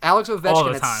Alex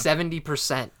Ovechkin at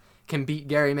 70% can beat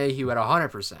Gerry Mayhew at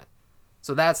 100%.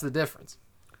 So that's the difference.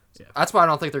 Yeah. That's why I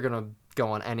don't think they're going to go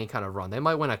on any kind of run. They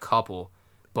might win a couple,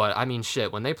 but I mean,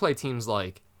 shit, when they play teams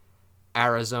like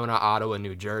Arizona, Ottawa,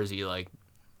 New Jersey, like,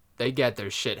 they get their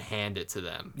shit handed to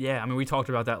them. Yeah, I mean, we talked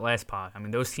about that last pod. I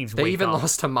mean, those teams They even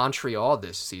lost to Montreal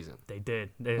this season. They did.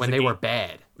 When they were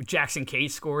bad. Jackson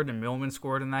Cate scored and Millman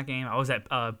scored in that game. I was at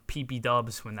PP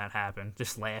Dubs when that happened,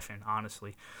 just laughing,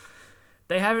 honestly.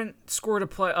 They haven't scored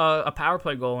a power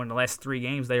play goal in the last 3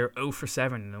 games. They are 0 for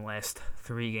 7 in the last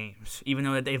 3 games, even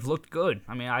though they've looked good.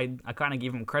 I mean, I kind of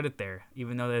give them credit there.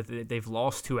 Even though they've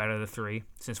lost 2 out of the 3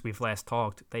 since we've last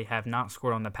talked, they have not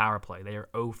scored on the power play. They are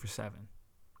 0 for 7.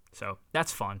 So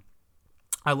that's fun.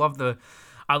 I love the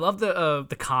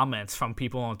comments from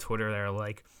people on Twitter that are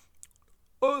like,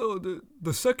 oh,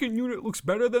 the second unit looks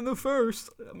better than the first.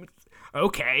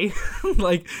 Okay.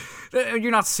 Like,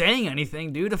 you're not saying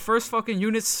anything, dude. The first fucking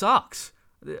unit sucks.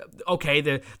 Okay,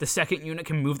 the second unit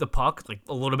can move the puck like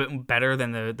a little bit better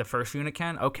than the first unit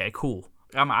can. Okay, cool.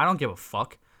 I don't give a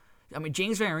fuck. I mean,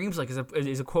 James Van Riemsdyk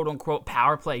is a quote-unquote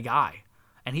power play guy,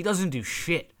 and he doesn't do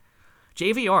shit.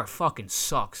 JVR fucking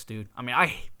sucks, dude. I mean,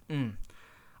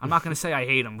 I'm not going to say I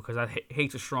hate him because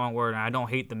hate's a strong word, and I don't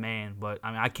hate the man, but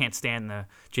I mean, I can't stand the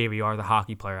JVR, the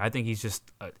hockey player. I think he's just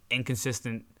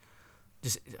inconsistent.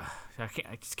 I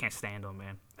just can't stand him,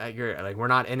 man. I agree. Like, we're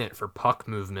not in it for puck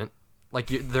movement. Like,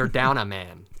 they're down a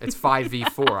man. It's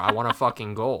 5v4. I want a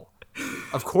fucking goal.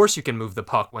 Of course you can move the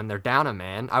puck when they're down a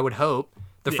man. I would hope.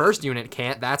 The first unit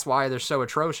can't. That's why they're so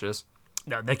atrocious.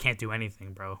 No, they can't do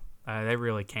anything, bro. They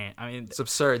really can't. I mean, it's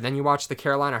absurd. Then you watch the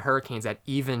Carolina Hurricanes at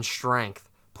even strength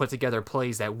put together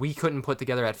plays that we couldn't put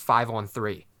together at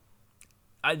 5-on-3.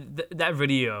 That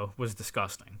video was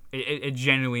disgusting. It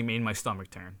genuinely made my stomach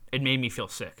turn. It made me feel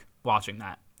sick watching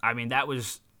that. I mean, that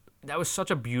was such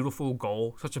a beautiful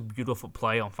goal, such a beautiful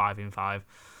play on 5-on-5.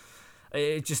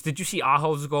 Did you see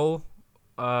Aho's goal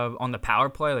on the power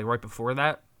play, like right before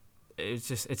that?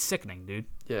 It's sickening, dude.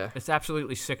 Yeah. It's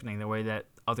absolutely sickening the way that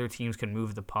other teams can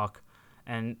move the puck.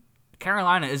 And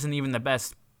Carolina isn't even the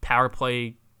best power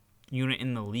play unit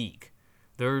in the league.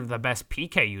 They're the best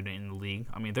PK unit in the league.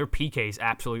 I mean, their PK is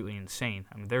absolutely insane.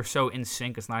 I mean, they're so in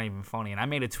sync, it's not even funny. And I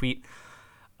made a tweet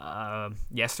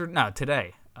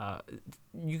today.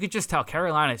 You could just tell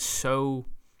Carolina is so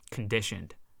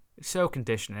conditioned. So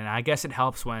conditioned. And I guess it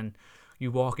helps when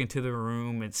you walk into the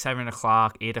room at 7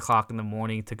 o'clock, 8 o'clock in the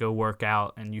morning to go work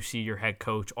out, and you see your head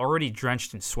coach already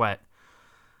drenched in sweat.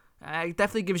 It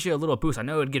definitely gives you a little boost. I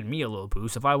know it would give me a little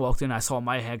boost. If I walked in and I saw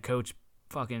my head coach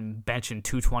fucking benching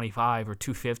 225 or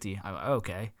 250, I'm like,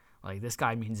 okay, like, this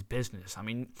guy means business. I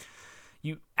mean,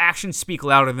 actions speak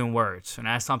louder than words, and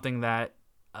that's something that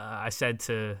I said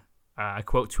to, I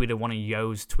quote tweeted one of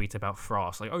Yo's tweets about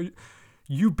Frost. Like,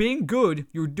 you being good,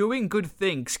 you're doing good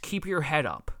things, keep your head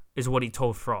up, is what he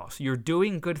told Frost. You're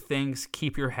doing good things,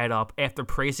 keep your head up, after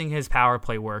praising his power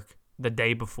play work the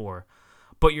day before.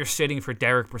 But you're sitting for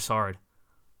Derick Brassard.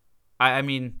 I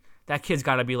mean, that kid's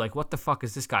got to be like, what the fuck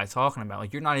is this guy talking about?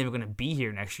 Like, you're not even going to be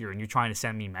here next year and you're trying to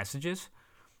send me messages?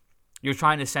 You're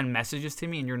trying to send messages to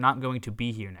me and you're not going to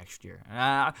be here next year.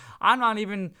 It's not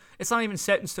even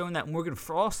set in stone that Morgan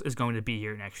Frost is going to be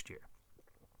here next year.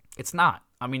 It's not.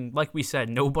 I mean, like we said,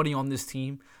 nobody on this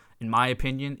team, in my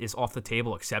opinion, is off the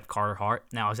table except Carter Hart.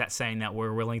 Now, is that saying that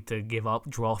we're willing to give up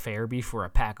Joel Farabee for a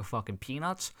pack of fucking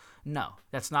peanuts? No,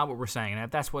 that's not what we're saying. And if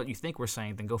that's what you think we're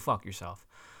saying, then go fuck yourself.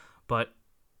 But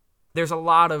there's a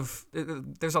lot of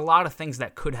things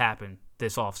that could happen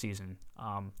this offseason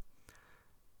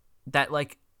that,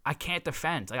 like, I can't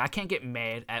defend. Like, I can't get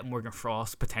mad at Morgan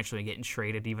Frost potentially getting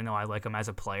traded, even though I like him as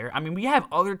a player. I mean, we have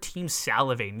other teams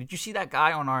salivating. Did you see that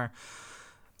guy on our...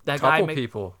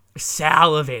 People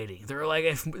salivating. They're like,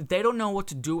 if they don't know what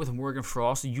to do with Morgan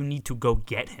Frost, you need to go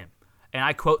get him. And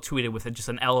I quote tweeted with just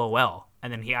an LOL.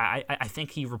 And then I think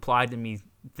he replied to me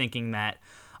thinking that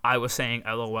I was saying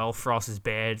LOL, Frost is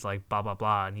bad, like blah, blah,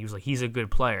 blah. And he was like, he's a good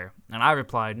player. And I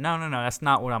replied, no, that's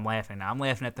not what I'm laughing at. I'm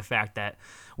laughing at the fact that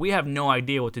we have no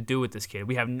idea what to do with this kid.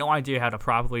 We have no idea how to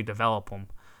properly develop him.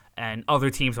 And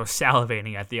other teams are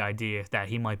salivating at the idea that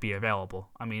he might be available.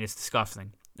 I mean, it's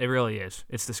disgusting. It really is.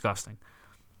 It's disgusting.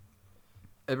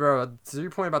 Hey, bro, to your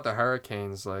point about the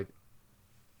Hurricanes, like,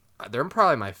 they're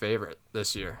probably my favorite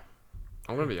this year.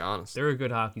 I'm going to be honest. They're a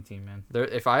good hockey team, man.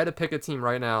 If I had to pick a team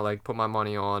right now, like, put my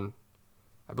money on,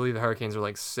 I believe the Hurricanes are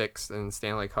like 6th in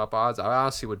Stanley Cup odds. I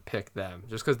honestly would pick them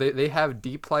just because they have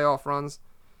deep playoff runs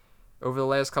over the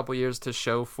last couple years to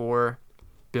show for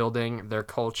building their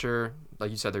culture.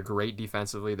 Like you said, they're great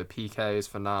defensively. The PK is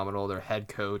phenomenal. Their head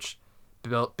coach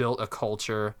built a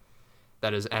culture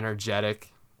that is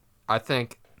energetic. I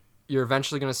think you're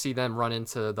eventually going to see them run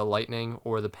into the Lightning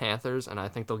or the Panthers, and I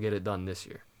think they'll get it done this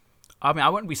year. I mean, I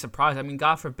wouldn't be surprised. I mean,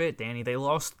 God forbid, Danny, they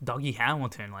lost Dougie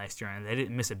Hamilton last year, and they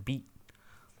didn't miss a beat.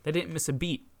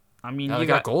 I mean, you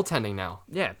got goaltending now.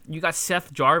 Yeah, you got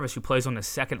Seth Jarvis, who plays on the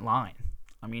second line.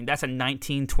 I mean, that's a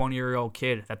 19, 20-year-old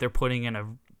kid that they're putting in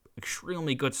an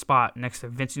extremely good spot next to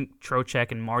Vincent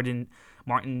Trocheck and Martin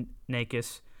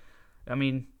Nakis. I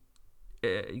mean,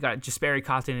 you got Jesperi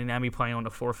Kotkaniemi playing on the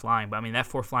fourth line, but I mean, that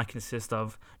fourth line consists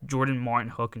of Jordan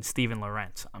Martin Hook and Steven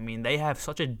Lorentz. I mean, they have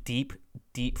such a deep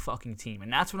fucking team,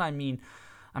 and that's what I mean.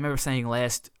 I remember saying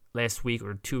last week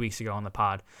or 2 weeks ago on the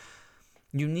pod,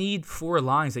 you need 4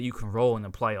 lines that you can roll in the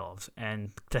playoffs,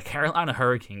 and the Carolina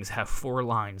Hurricanes have 4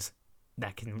 lines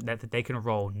that they can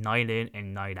roll night in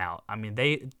and night out. I mean,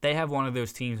 they have one of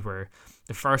those teams where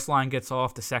the first line gets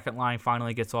off, the second line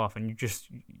finally gets off, and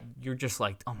you're just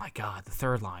like, oh my god, the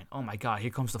third line, oh my god,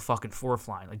 here comes the fucking fourth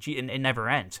line. Like, gee, and it never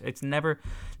ends. It's never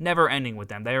ending with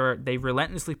them. They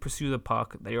relentlessly pursue the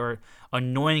puck. They are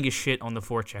annoying as shit on the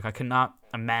forecheck. I cannot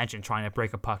imagine trying to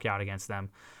break a puck out against them.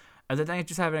 And then they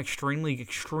just have an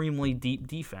extremely deep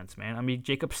defense, man. I mean,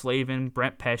 Jacob Slavin,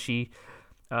 Brent Pesce,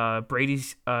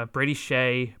 Brady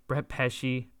Shea, Brett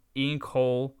Pesce, Ian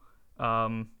Cole,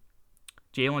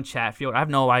 Jalen Chatfield. I have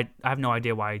no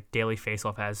idea why Daily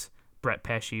Faceoff has Brett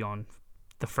Pesce on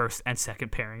the first and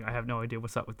second pairing. I have no idea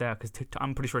what's up with that because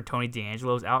I'm pretty sure Tony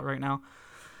DeAngelo's out right now.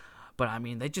 But I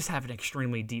mean, they just have an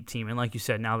extremely deep team, and like you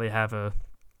said, now they have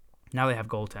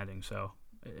goaltending, so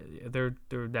they're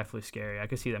definitely scary. I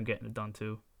could see them getting it done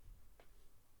too.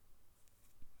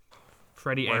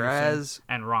 Freddie Anderson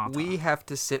and Ronta. We have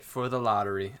to sit for the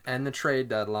lottery and the trade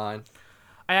deadline.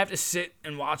 I have to sit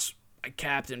and watch a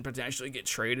captain potentially get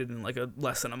traded in like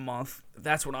less than a month.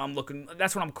 That's what I'm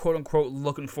quote unquote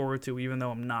looking forward to, even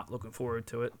though I'm not looking forward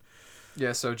to it.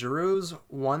 Yeah, so Giroux's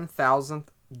 1,000th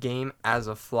game as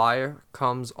a Flyer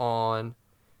comes on,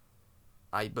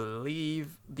 I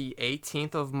believe, the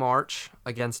 18th of March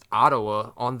against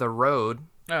Ottawa on the road.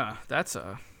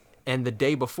 And the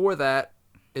day before that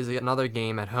is another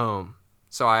game at home.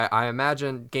 So I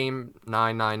imagine game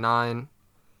 999,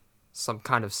 some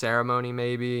kind of ceremony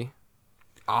maybe.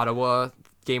 Ottawa,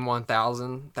 game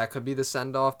 1000, that could be the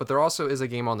send-off. But there also is a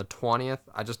game on the 20th.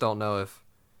 I just don't know if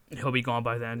he'll be gone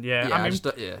by then. Yeah, yeah, I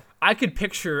mean, I could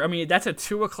picture. I mean, that's a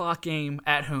 2:00 game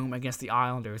at home against the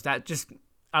Islanders. That just,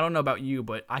 I don't know about you,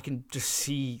 but I can just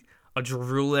see a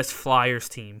Giroux-less Flyers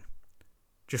team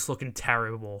just looking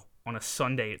terrible on a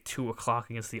Sunday at 2:00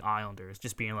 against the Islanders,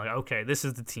 just being like, okay, this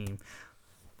is the team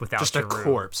without just Giroux. A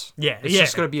corpse. Yeah, it's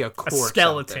just gonna be a corpse, a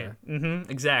skeleton.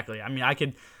 Exactly. I mean, I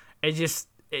could.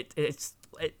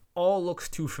 It all looks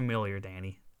too familiar,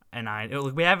 Danny. And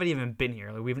we haven't even been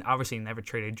here. Like, we've obviously never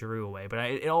traded Giroux away, but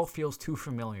it all feels too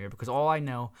familiar because all I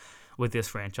know with this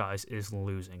franchise is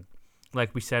losing.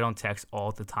 Like we said on text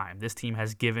all the time, this team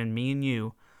has given me and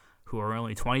you, who are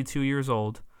only 22 years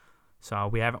old, so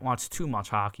we haven't watched too much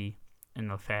hockey in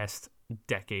the past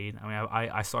decade. I mean,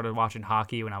 I started watching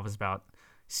hockey when I was about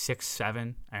 6,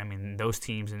 7. I mean, those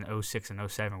teams in 06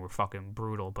 and 07 were fucking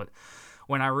brutal, but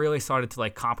when I really started to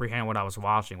like comprehend what I was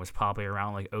watching was probably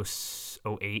around like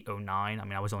 08, 09. I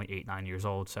mean, I was only 8, 9 years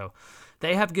old. So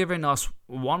they have given us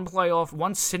one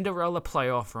Cinderella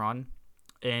playoff run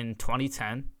in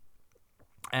 2010,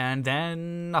 and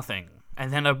then nothing.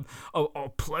 And then a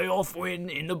playoff win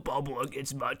in the bubble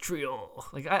against Montreal.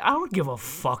 Like, I don't give a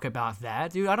fuck about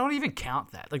that, dude. I don't even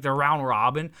count that. Like, the round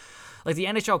robin. Like, the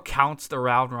NHL counts the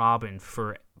round robin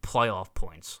for playoff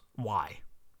points. Why?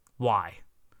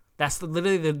 That's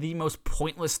literally the most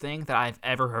pointless thing that I've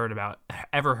ever heard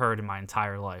in my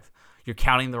entire life. You're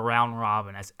counting the round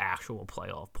robin as actual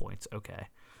playoff points. Okay.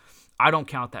 I don't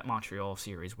count that Montreal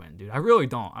series win, dude. I really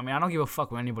don't. I mean, I don't give a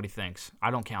fuck what anybody thinks. I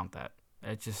don't count that.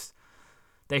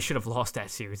 They should have lost that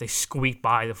series. They squeaked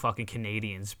by the fucking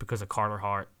Canadians because of Carter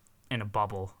Hart in a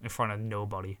bubble in front of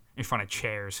nobody, in front of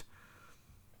chairs.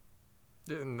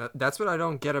 That's what I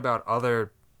don't get about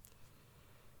other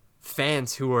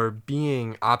fans who are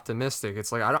being optimistic.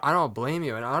 It's like, I don't blame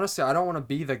you, and honestly, I don't want to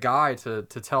be the guy to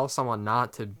tell someone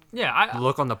not to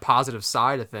look on the positive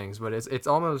side of things, but it's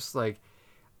almost like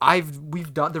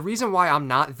we've done. The reason why I'm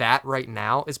not that right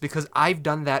now is because I've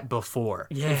done that before.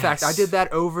 Yes. In fact, I did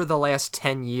that over the last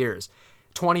 10 years.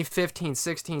 2015,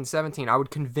 16, 17, I would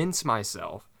convince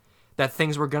myself that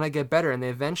things were going to get better, and they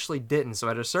eventually didn't. So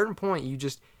at a certain point,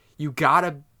 you got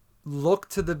to look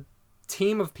to the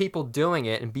team of people doing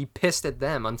it and be pissed at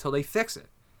them until they fix it.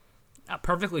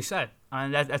 Perfectly said. I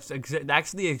mean, that's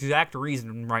the exact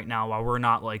reason right now why we're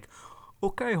not like,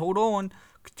 okay, hold on,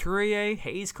 Couturier,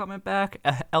 Hayes coming back,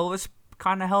 Elvis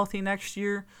kind of healthy next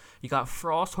year. You got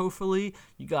Frost, hopefully.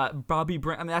 You got Bobby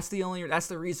Brink. I mean, that's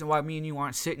the reason why me and you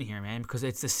aren't sitting here, man, because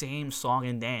it's the same song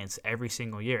and dance every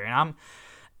single year. And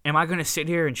am I going to sit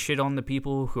here and shit on the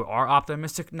people who are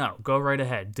optimistic? No, go right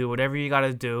ahead. Do whatever you got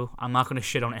to do. I'm not going to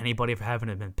shit on anybody for having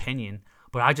an opinion,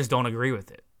 but I just don't agree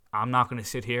with it. I'm not going to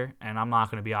sit here and I'm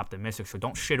not going to be optimistic. So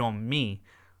don't shit on me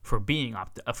for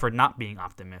not being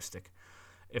optimistic.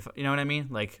 If you know what I mean?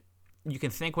 Like, you can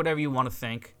think whatever you want to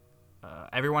think.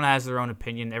 Everyone has their own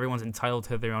opinion. Everyone's entitled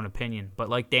to their own opinion. But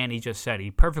like Danny just said,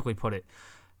 he perfectly put it.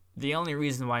 The only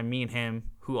reason why me and him,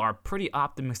 who are pretty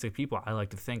optimistic people, I like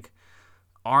to think,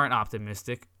 aren't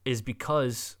optimistic is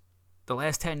because the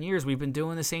last 10 years we've been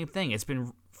doing the same thing. It's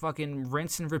been fucking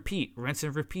rinse and repeat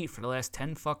for the last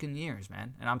 10 fucking years,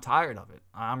 man. And I'm tired of it.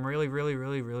 I'm really, really,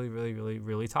 really, really, really, really,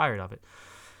 really tired of it.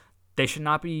 They should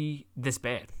not be this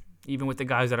bad. Even with the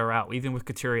guys that are out, even with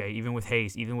Couturier, even with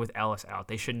Hayes, even with Ellis out,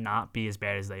 they should not be as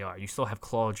bad as they are. You still have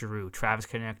Claude Giroux, Travis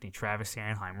Konechny, Travis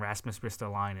Sanheim, Rasmus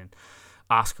Ristolainen,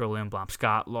 Oscar Lindblom,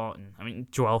 Scott Lawton,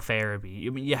 Joel Farabee.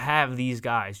 You have these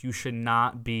guys. You should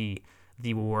not be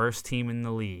the worst team in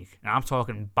the league. And I'm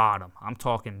talking bottom. I'm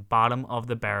talking bottom of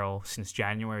the barrel since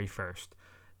January 1st.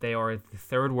 They are the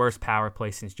third worst power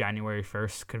play since January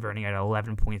 1st, converting at an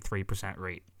 11.3%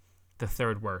 rate. The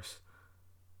third worst.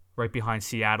 Right behind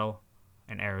Seattle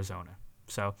and Arizona.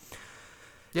 So,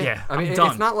 yeah, I'm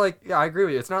done. It's not like, I agree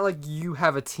with you. It's not like you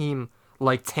have a team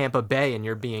like Tampa Bay and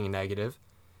you're being negative.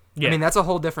 Yeah. That's a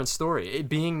whole different story.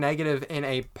 Being negative in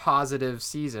a positive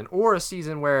season or a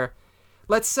season where,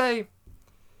 let's say,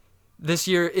 this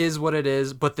year is what it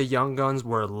is, but the young guns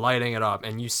were lighting it up,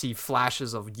 and you see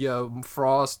flashes of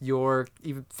Frost, York,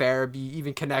 even Farabee,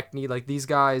 even Konechny. Like, these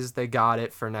guys, they got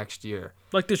it for next year.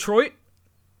 Like Detroit?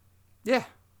 Yeah.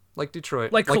 Like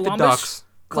Detroit. Like Columbus. The Ducks.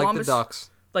 Columbus. Like the Ducks.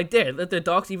 Like the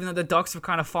Ducks, even though the Ducks have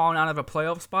kind of fallen out of a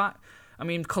playoff spot.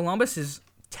 Columbus is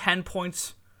 10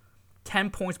 points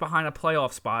behind a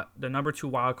playoff spot, the number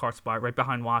 2 wildcard spot, right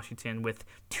behind Washington, with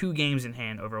 2 games in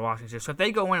hand over Washington. So if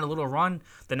they go in a little run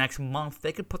the next month,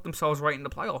 they could put themselves right in the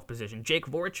playoff position. Jake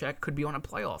Voracek could be on a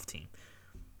playoff team.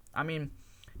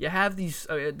 You have these.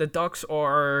 The Ducks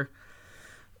are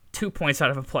 2 points out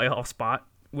of a playoff spot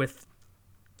with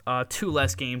 2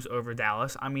 less games over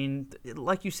Dallas.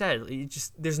 Like you said,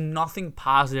 there's nothing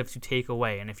positive to take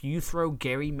away. And if you throw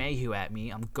Gerry Mayhew at me,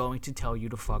 I'm going to tell you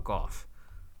to fuck off.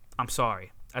 I'm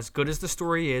sorry. As good as the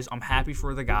story is, I'm happy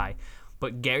for the guy.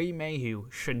 But Gerry Mayhew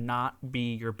should not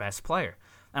be your best player.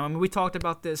 We talked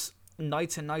about this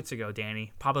nights and nights ago,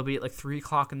 Danny, probably at like 3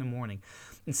 o'clock in the morning.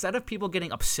 Instead of people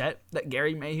getting upset that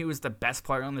Gerry Mayhew is the best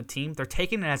player on the team, they're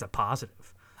taking it as a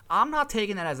positive. I'm not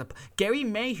taking that as a... Gerry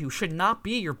Mayhew should not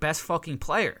be your best fucking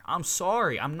player. I'm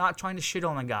sorry. I'm not trying to shit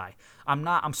on the guy.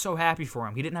 I'm so happy for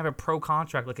him. He didn't have a pro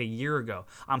contract like a year ago.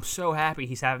 I'm so happy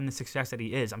he's having the success that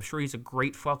he is. I'm sure he's a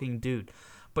great fucking dude.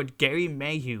 But Gerry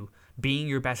Mayhew being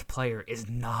your best player is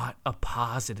not a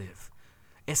positive.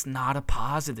 It's not a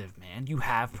positive, man. You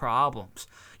have problems.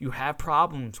 You have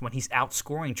problems when he's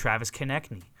outscoring Travis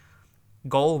Konechny.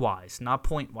 Goal-wise. Not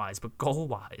point-wise, but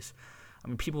goal-wise.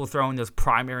 People are throwing those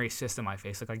primary assists in my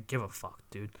face. Like, I give a fuck,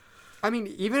 dude.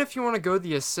 Even if you want to go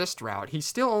the assist route, he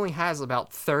still only has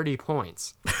about 30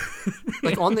 points.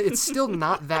 It's still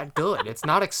not that good. It's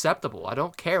not acceptable. I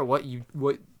don't care what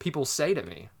people say to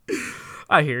me.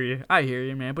 I hear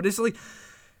you, man. But it's like,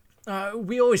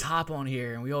 we always hop on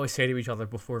here and we always say to each other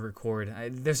before we record,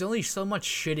 there's only so much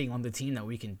shitting on the team that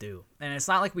we can do. And it's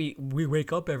not like we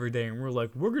wake up every day and we're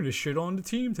like, we're going to shit on the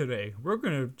team today. We're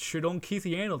going to shit on Keith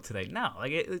Yandel today. No,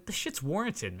 the shit's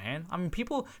warranted, man.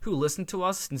 People who listen to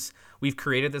us since we've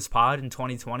created this pod in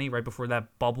 2020, right before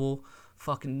that bubble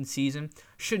fucking season,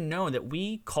 should know that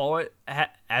we call it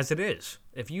as it is.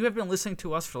 If you have been listening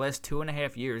to us for the last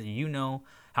 2.5 years, you know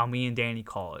how me and Danny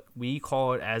call it. We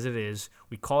call it as it is.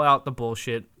 We call out the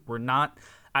bullshit. We're not...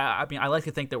 I like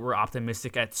to think that we're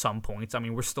optimistic at some points.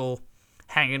 We're still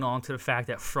hanging on to the fact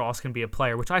that Frost can be a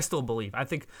player, which I still believe.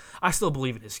 I still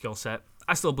believe in his skill set.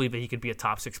 I still believe that he could be a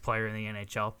top 6 player in the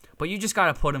NHL. But you just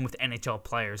got to put him with NHL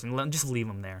players and just leave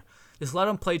him there. Just let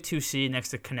him play 2C next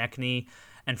to Konechny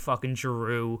and fucking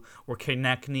Giroux, or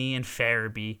Konechny and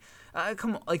Farabee.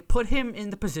 Come on, put him in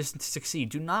the position to succeed.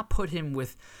 Do not put him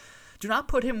with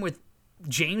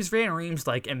James Van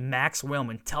Riemsdyk and Max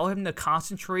Willman. Tell him to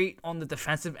concentrate on the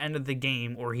defensive end of the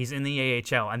game, or he's in the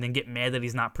AHL, and then get mad that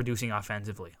he's not producing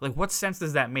offensively. What sense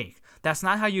does that make? That's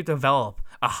not how you develop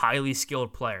a highly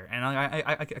skilled player. And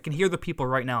I can hear the people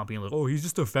right now being like, oh, he's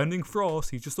just defending Frost.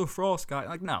 He's just a Frost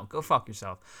guy. No, go fuck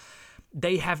yourself.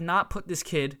 They have not put this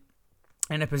kid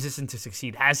in a position to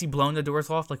succeed. Has he blown the doors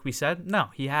off like we said? No,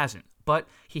 he hasn't. But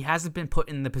he hasn't been put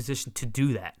in the position to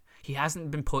do that. He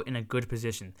hasn't been put in a good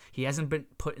position. He hasn't been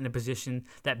put in a position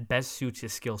that best suits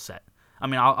his skill set.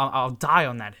 I'll die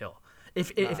on that hill.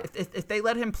 If they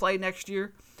let him play next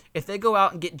year, if they go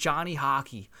out and get Johnny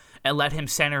Hockey and let him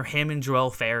center him and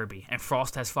Joel Farabee, and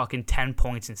Frost has fucking 10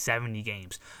 points in 70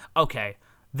 games, okay,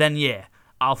 then yeah,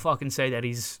 I'll fucking say that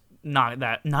he's not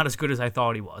as good as I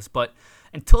thought he was. But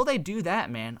until they do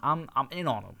that, man, I'm in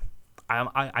on him.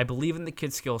 I believe in the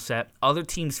kid's skill set. Other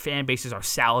teams' fan bases are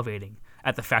salivating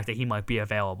at the fact that he might be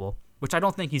available, which I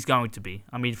don't think he's going to be.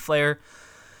 Flair,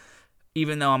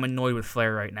 even though I'm annoyed with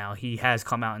Flair right now, he has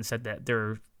come out and said that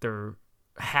they're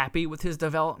happy with his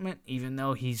development, even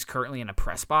though he's currently in a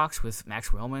press box with Max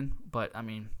Willman. But I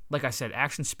mean, like I said,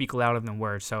 actions speak louder than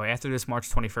words. So after this March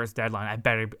 21st deadline,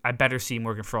 I better see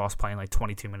Morgan Frost playing like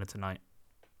 22 minutes a night.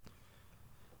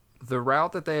 The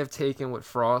route that they have taken with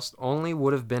Frost only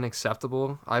would have been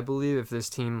acceptable, I believe, if this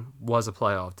team was a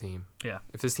playoff team. Yeah.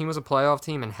 If this team was a playoff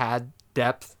team and had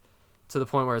depth to the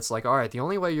point where it's like, all right, the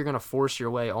only way you're going to force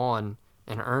your way on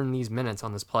and earn these minutes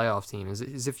on this playoff team is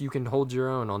if you can hold your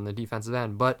own on the defensive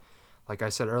end. But like I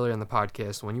said earlier in the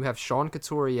podcast, when you have Sean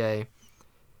Couturier,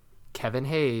 Kevin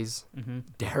Hayes,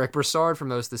 Derick Brassard for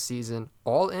most of the season,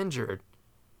 all injured,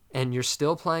 and you're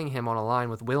still playing him on a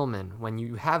line with Willman, when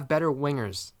you have better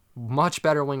wingers, much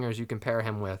better wingers you can pair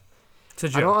him with.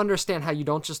 I don't understand how you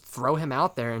don't just throw him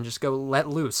out there and just go let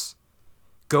loose.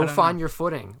 Go find your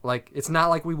footing. Like, it's not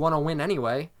like we want to win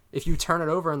anyway. If you turn it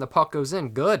over and the puck goes in,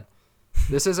 good.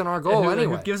 This isn't our goal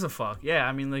anyway. Who gives a fuck? Yeah,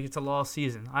 I mean, like, it's a lost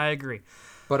season. I agree.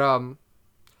 But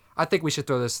I think we should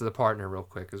throw this to the partner real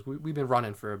quick because we've been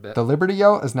running for a bit. The Liberty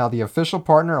Yell is now the official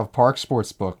partner of Park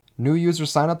Sportsbook. New users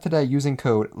sign up today using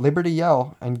code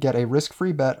LibertyYell and get a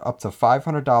risk-free bet up to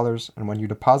 $500. And when you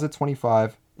deposit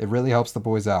 $25, it really helps the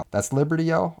boys out. That's Liberty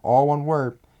Yell, all one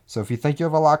word. So if you think you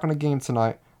have a lock on a game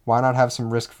tonight, why not have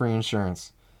some risk-free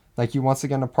insurance? Thank you once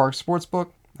again to Park Sportsbook,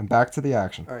 and back to the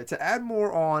action. All right, to add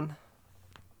more on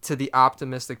to the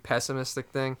optimistic, pessimistic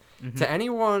thing, to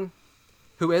anyone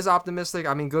who is optimistic,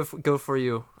 I mean, go for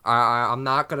you. I'm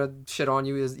not going to shit on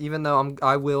you, even though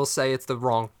I will say it's the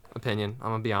wrong opinion. I'm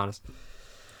going to be honest.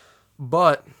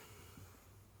 But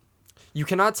you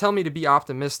cannot tell me to be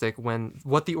optimistic when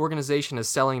what the organization is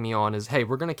selling me on is, hey,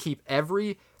 we're going to keep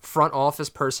every front office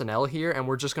personnel here and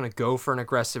we're just going to go for an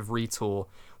aggressive retool,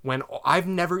 when I've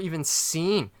never even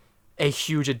seen a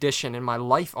huge addition in my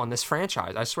life on this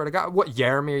franchise. I swear to God. What,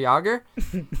 Jaromir Jagr?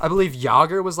 I believe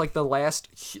Jagr was like the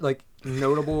last like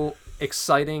notable,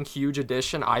 exciting, huge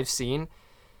addition I've seen.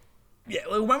 Yeah,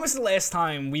 like, when was the last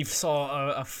time we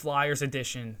saw a Flyers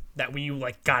edition that we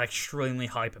like got extremely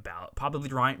hype about? Probably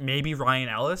maybe Ryan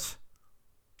Ellis.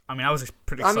 I mean, I was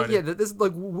pretty excited. I mean, yeah, this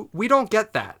like we don't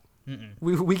get that.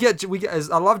 We get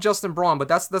I love Justin Braun, but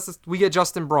that's we get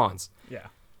Justin Brauns. Yeah.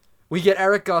 We get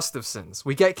Eric Gustafsons.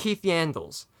 We get Keith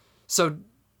Yandles. So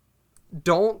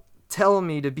don't tell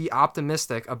me to be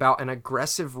optimistic about an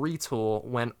aggressive retool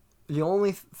when the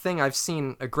only thing I've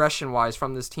seen aggression-wise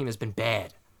from this team has been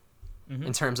bad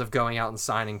in terms of going out and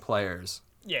signing players.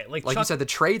 Yeah, like you said, the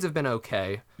trades have been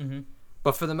okay,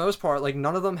 but for the most part, like,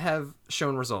 none of them have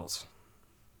shown results.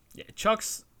 Yeah,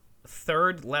 Chuck's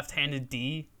third left-handed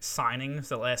D signings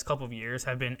the last couple of years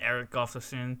have been Eric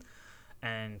Gustafson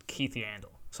and Keith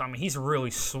Yandle. So, I mean, he's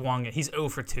really swung it. He's 0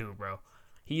 for 2, bro.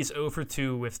 He's 0 for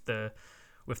 2 with the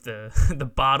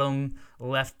the bottom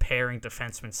left pairing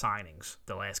defenseman signings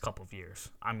the last couple of years.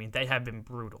 I mean, they have been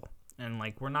brutal. And,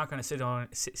 like, we're not going to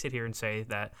sit here and say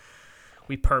that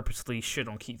we purposely shit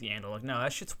on Keith Yandle. Like, no,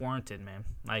 that shit's warranted, man.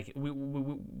 Like,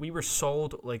 we were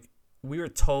sold, like, we were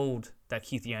told that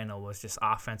Keith Yandle was just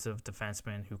offensive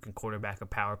defenseman who can quarterback a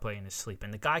power play in his sleep.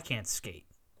 And the guy can't skate.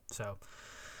 So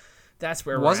that's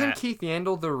where Wasn't Keith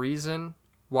Yandle the reason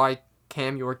why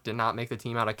Cam York did not make the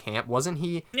team out of camp? Wasn't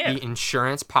he the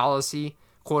insurance policy,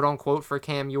 quote unquote, for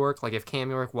Cam York? Like, if Cam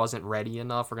York wasn't ready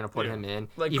enough, we're going to put him in,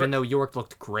 like, even though York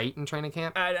looked great in training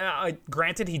camp?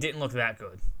 Granted, he didn't look that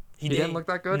good. He didn't look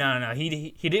that good? No.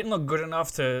 He didn't look good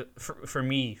enough for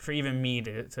even me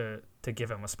to give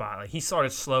him a spot. Like, he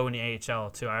started slow in the AHL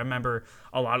too. I remember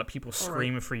a lot of people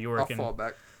screaming for York. I'll fall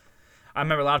back. I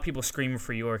remember a lot of people screaming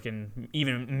for York, and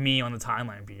even me on the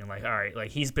timeline being like, all right, like,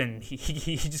 he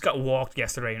just got walked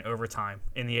yesterday in overtime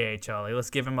in the AHL. Like, let's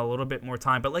give him a little bit more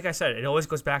time. But like I said, it always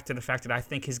goes back to the fact that I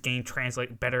think his game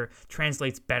translates better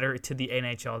to the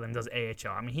NHL than does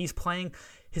AHL. I mean, he's playing,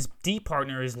 his D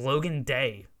partner is Logan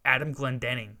Day, Adam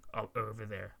Glendening over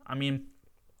there. I mean,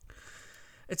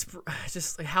 it's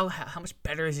just like, how much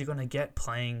better is he going to get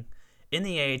playing in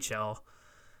the AHL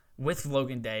with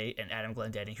Logan Day and Adam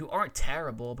Glendening, who aren't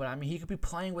terrible, but I mean, he could be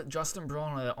playing with Justin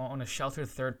Braun on a sheltered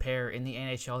third pair in the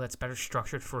NHL that's better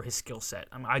structured for his skill set.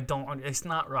 I mean, it's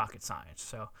not rocket science,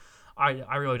 so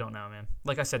I really don't know, man.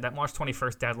 Like I said, that March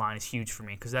 21st deadline is huge for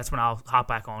me because that's when I'll hop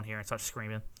back on here and start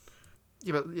screaming.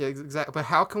 Yeah, exactly. But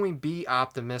how can we be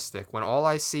optimistic when all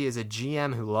I see is a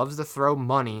GM who loves to throw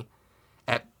money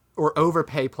at, or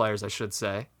overpay players, I should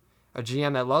say, a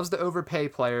GM that loves to overpay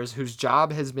players whose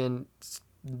job has been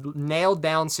nailed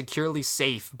down securely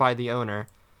safe by the owner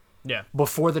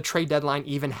before the trade deadline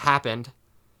even happened.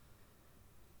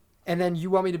 And then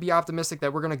you want me to be optimistic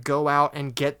that we're going to go out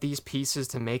and get these pieces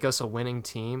to make us a winning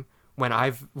team when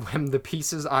the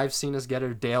pieces I've seen us get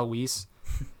are Dale Weiss,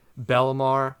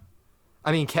 Bellemare.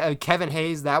 I mean, Kevin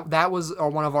Hayes, that was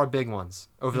one of our big ones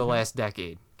over the last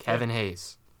decade. Kevin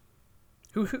Hayes.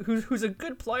 Who's a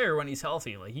good player when he's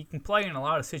healthy. Like, he can play in a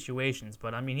lot of situations,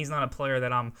 but, I mean, he's not a player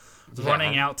that I'm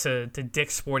running out to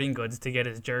Dick's Sporting Goods to get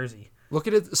his jersey. Look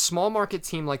at a small market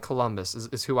team like Columbus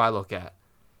is who I look at.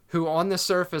 Who on the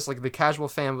surface, like the casual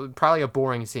fan, probably a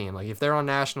boring team. Like if they're on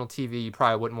national TV, you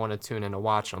probably wouldn't want to tune in to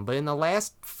watch them. But in the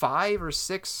last 5 or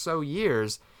 6 so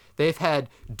years, they've had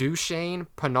Duchesne,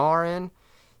 Panarin,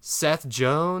 Seth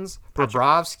Jones,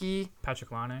 Bobrovsky,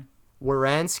 Patrick Laine,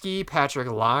 Werenski, Patrick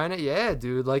Laine. Yeah,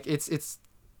 dude. Like it's.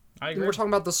 I agree. We're talking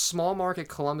about the small market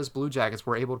Columbus Blue Jackets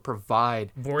were able to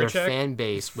provide their fan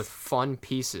base with fun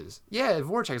pieces. Yeah,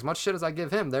 Voracek, as much shit as I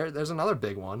give him, there's another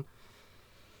big one.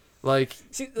 Like,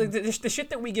 see, like the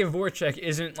shit that we give Voracek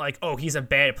isn't like, oh, he's a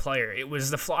bad player. It was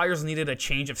the Flyers needed a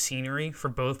change of scenery for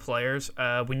both players.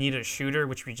 We needed a shooter,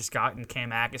 which we just got in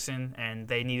Cam Atkinson, and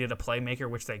they needed a playmaker,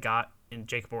 which they got in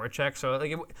Jake Voracek. So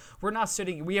like,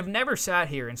 we have never sat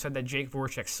here and said that Jake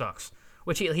Voracek sucks.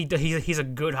 Which he's a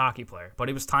good hockey player, but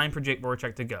it was time for Jake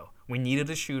Voracek to go. We needed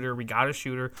a shooter. We got a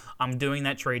shooter. I'm doing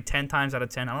that trade 10 times out of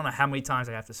 10. I don't know how many times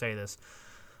I have to say this,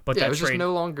 but yeah, that it was trade, just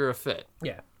no longer a fit.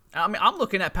 Yeah, I mean, I'm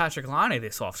looking at Patrick Laine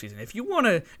this offseason. If you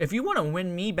wanna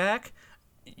win me back,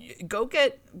 go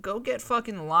get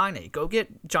fucking Laine. Go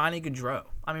get Johnny Gaudreau.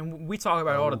 I mean, we talk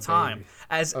about it all the time.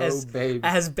 Baby.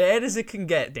 As bad as it can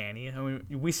get, Danny. I mean,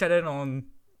 we said it on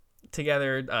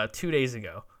together 2 days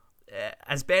ago.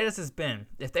 As bad as it's been,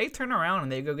 if they turn around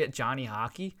and they go get Johnny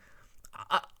Hockey,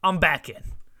 I'm back in.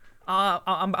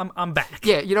 I'm back.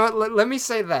 Yeah, you know what? Let me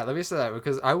say that.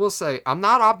 Because I will say I'm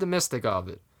not optimistic of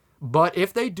it. But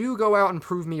if they do go out and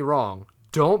prove me wrong,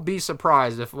 don't be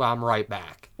surprised if I'm right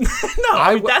back. No,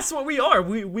 I mean, that's what we are.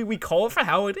 We call it for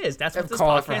how it is. That's what this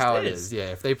call podcast it for how is. It is. Yeah,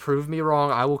 if they prove me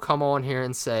wrong, I will come on here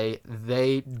and say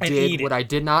they did what I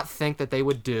did not think that they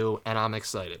would do, and I'm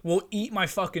excited. We'll eat my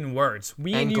fucking words.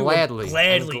 We and you gladly.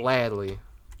 gladly.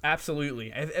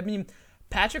 Absolutely. I mean,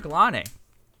 Patrick Laine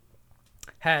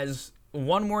has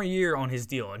one more year on his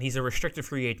deal, and he's a restricted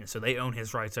free agent, so they own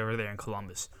his rights over there in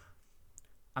Columbus.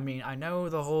 I mean, I know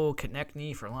the whole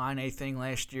Konechny for Laine thing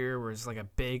last year was like a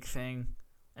big thing,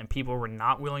 and people were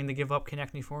not willing to give up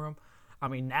Konechny for him. I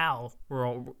mean, now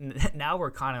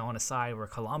we're kind of on a side where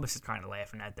Columbus is kind of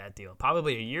laughing at that deal.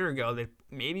 Probably a year ago, they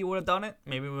maybe would have done it,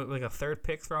 maybe with like a third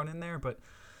pick thrown in there. But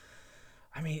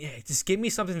I mean, yeah, just give me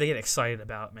something to get excited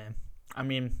about, man. I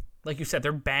mean, like you said,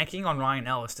 they're banking on Ryan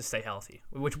Ellis to stay healthy,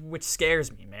 which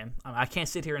scares me, man. I can't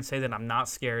sit here and say that I'm not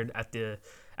scared at the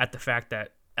fact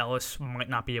that Ellis might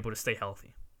not be able to stay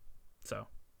healthy. So,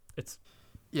 it's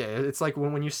like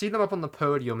when you see them up on the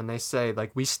podium and they say,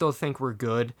 like, we still think we're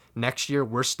good. Next year,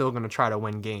 we're still going to try to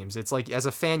win games. It's like, as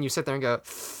a fan, you sit there and go,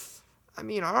 I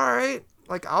mean, all right.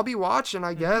 Like, I'll be watching,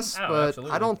 I guess. But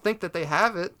absolutely. I don't think that they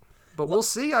have it. But we'll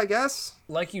see, I guess.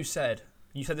 Like you said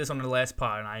this on the last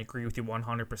pod, and I agree with you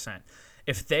 100%.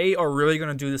 If they are really going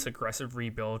to do this aggressive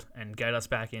rebuild and get us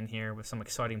back in here with some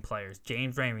exciting players,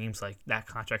 James Van Riem's like, that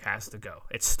contract has to go.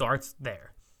 It starts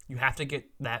there. You have to get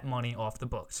that money off the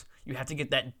books. You have to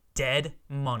get that dead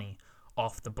money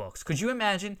off the books. Could you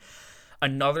imagine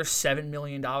another $7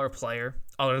 million player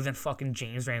other than fucking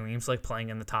James Van Riem's like playing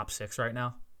in the top 6 right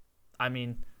now? I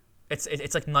mean,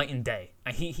 it's like night and day.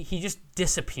 He just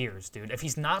disappears, dude. If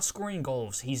he's not scoring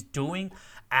goals, he's doing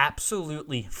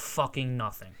absolutely fucking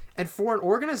nothing. And for an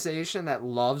organization that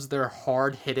loves their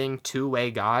hard-hitting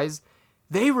two-way guys,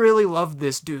 they really love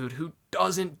this dude who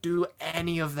doesn't do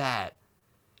any of that.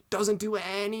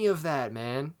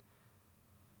 Man.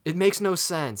 It makes no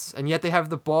sense. And yet they have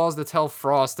the balls to tell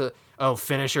Frost to,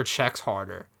 finish your checks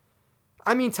harder.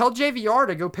 I mean, tell JVR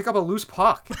to go pick up a loose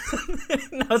puck.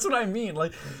 That's what I mean.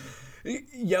 Like,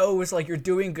 it's like, you're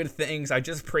doing good things. I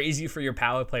just praise you for your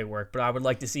power play work, but I would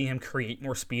like to see him create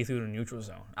more speed through the neutral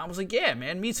zone. I was like, yeah,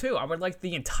 man, me too. I would like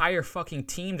the entire fucking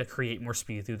team to create more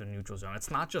speed through the neutral zone. It's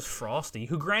not just Frosty,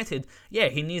 who, granted, yeah,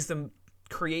 he needs to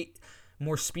create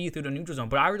more speed through the neutral zone,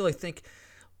 but I really think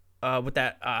with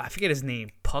that, I forget his name,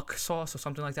 Puck Sauce or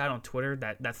something like that on Twitter,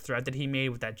 that thread that he made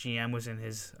with that GM was in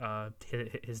his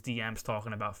DMs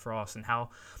talking about Frost and how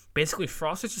basically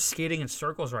Frost is just skating in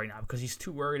circles right now because he's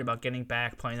too worried about getting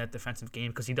back, playing that defensive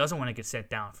game because he doesn't want to get set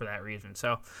down for that reason.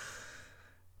 So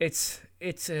it's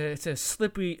a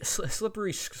slippery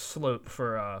slope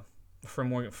for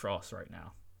Morgan Frost right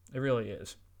now. It really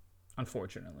is,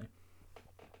 unfortunately.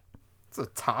 It's a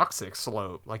toxic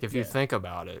slope, like if you think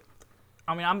about it.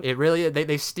 I mean, it really,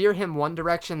 they steer him one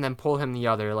direction, then pull him the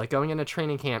other. Like going into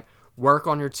training camp, work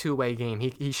on your two-way game.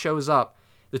 He shows up,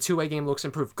 the two-way game looks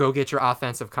improved. Go get your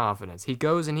offensive confidence. He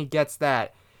goes and he gets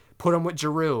that, Put him with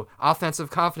Giroux.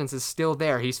 Offensive confidence is still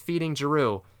there. He's feeding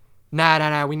Giroux.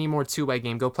 Nah. We need more two-way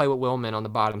game. Go play with Willman on the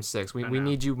bottom six. We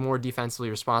need you more defensively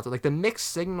responsive. Like, the mixed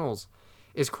signals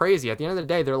is crazy. At the end of the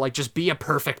day, they're like, just be a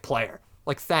perfect player.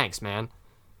 Like, thanks, man.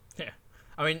 Yeah.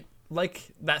 I mean,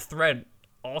 like that thread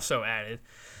also added,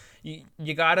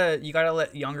 you gotta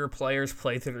let younger players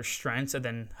play to their strengths and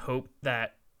then hope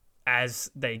that as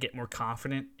they get more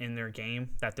confident in their game,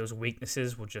 that those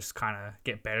weaknesses will just kind of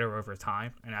get better over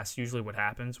time, and that's usually what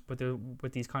happens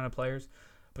with these kind of players.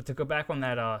 But to go back on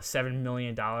that $7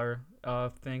 million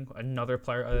thing, another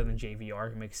player other than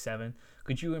JVR who makes $7 million,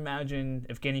 could you imagine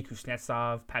Evgeny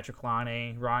Kuznetsov, Patrick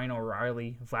Laine, Ryan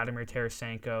O'Reilly, Vladimir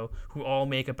Tarasenko, who all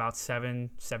make about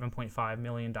 $7.5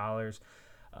 million,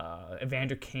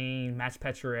 Evander Kane, Max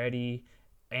Pacioretty,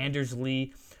 Anders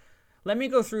Lee. Let me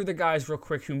go through the guys real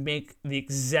quick who make the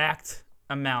exact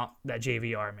amount that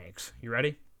JVR makes. You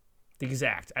ready? The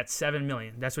exact at $7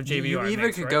 million. That's what JVR makes. You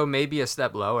even could go maybe a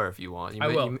step lower if you want. I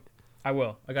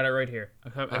will. I got it right here.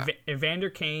 Evander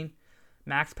Kane,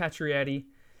 Max Pacioretty,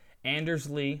 Anders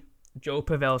Lee, Joe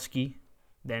Pavelski.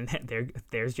 Then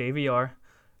there's JVR.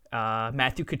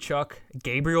 Matthew Tkachuk,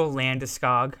 Gabriel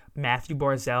Landeskog, Matthew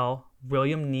Barzal,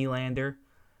 William Nylander.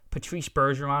 Patrice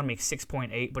Bergeron makes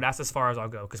 6.8, but that's as far as I'll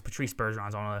go because Patrice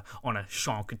Bergeron's on a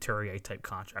Sean Couturier type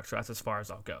contract, so that's as far as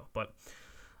I'll go. But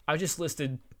I just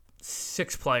listed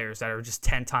 6 players that are just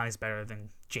 10 times better than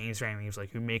James Van Riemsdyk,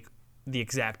 like, who make the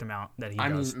exact amount that he does. I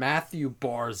mean, Matthew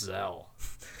Barzal.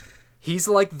 He's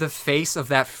like the face of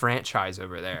that franchise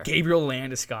over there. Gabriel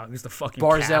Landeskog, who's the fucking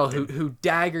Barzal, captain. who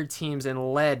daggered teams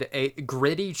and led a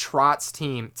gritty Trotz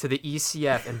team to the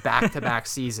ECF in back-to-back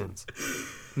seasons,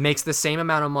 makes the same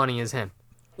amount of money as him.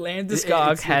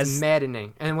 Landeskog it's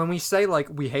maddening. And when we say, like,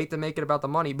 we hate to make it about the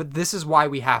money, but this is why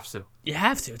we have to. You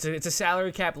have to. It's a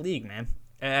salary cap league, man.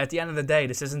 At the end of the day,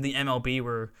 this isn't the MLB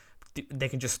where they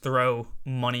can just throw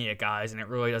money at guys and it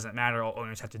really doesn't matter. All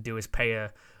owners have to do is pay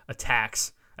a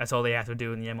tax. That's all they have to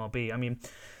do in the MLB. I mean,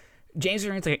 James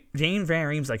Van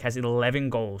Riemsdyk has 11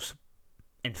 goals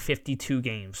in 52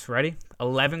 games. Ready?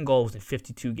 11 goals in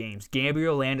 52 games.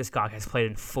 Gabriel Landeskog has played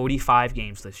in 45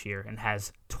 games this year and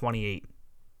has 28.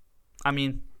 I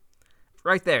mean,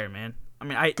 right there, man. I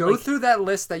mean, Go through that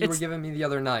list that you were giving me the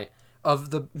other night of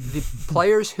the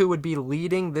players who would be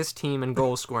leading this team in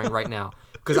goal scoring right now.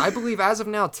 Because I believe as of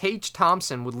now, Tage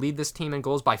Thompson would lead this team in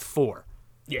goals by 4.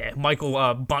 Yeah,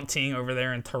 Michael Bunting over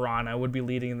there in Toronto would be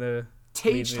leading the...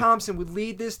 Tage Thompson would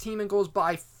lead this team in goals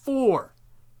by 4.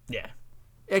 Yeah.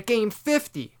 At game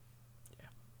 50. Yeah.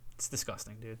 It's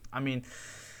disgusting, dude. I mean,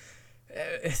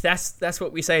 that's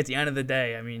what we say at the end of the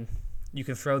day. I mean, you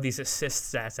can throw these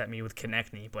assist stats at me with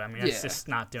Konechny, but I mean, that's just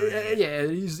not doing it. Yeah,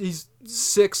 he's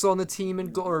 6 on the team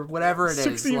in goal, or whatever it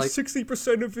is.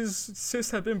 60% of his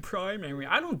assists have been primary.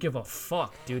 I don't give a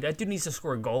fuck, dude. That dude needs to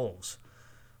score goals.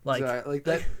 Like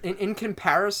that in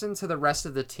comparison to the rest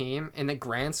of the team in the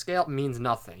grand scale means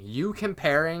nothing. You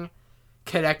comparing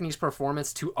Konechny's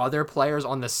performance to other players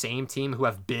on the same team who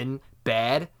have been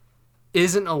bad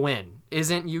isn't a win.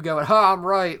 Isn't you going, I'm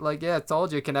right. Like, yeah, I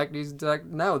told you Konechny's like,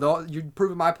 no, you're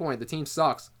proving my point. The team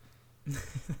sucks.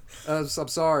 I'm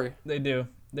sorry. They do,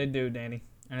 Danny.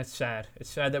 And it's sad.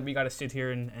 It's sad that we got to sit here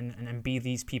and be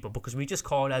these people because we just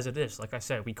call it as it is. Like I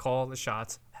said, we call the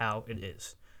shots how it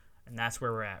is. And that's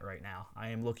where we're at right now. I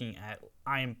am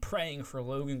praying for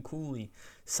Logan Cooley,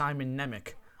 Simon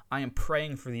Nemec. I am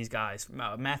praying for these guys.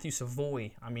 Matthew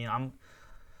Savoy. I mean, I'm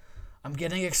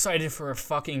getting excited for a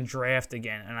fucking draft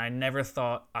again, and I never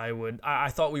thought I would. I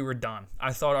thought we were done.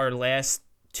 I thought our last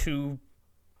 2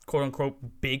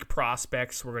 quote-unquote big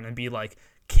prospects were going to be like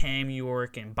Cam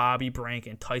York and Bobby Brink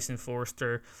and Tyson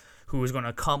Forster, who was going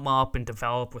to come up and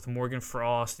develop with Morgan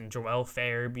Frost and Joel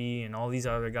Farabee and all these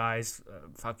other guys,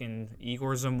 fucking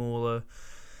Igor Zamula.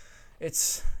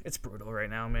 It's brutal right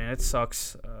now, man. It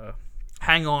sucks.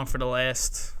 Hang on for the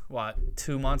last,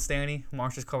 2 months, Danny?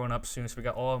 March is coming up soon, so we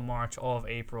got all of March, all of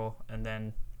April, and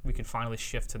then we can finally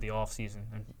shift to the offseason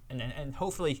and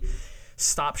hopefully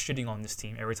stop shitting on this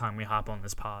team every time we hop on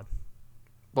this pod.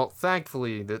 Well,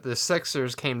 thankfully, the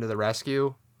Sixers came to the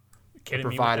rescue.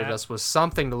 Provided us with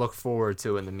something to look forward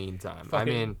to in the meantime. I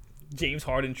mean, James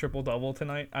Harden triple-double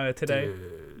today.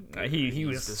 Dude, he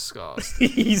was disgusting.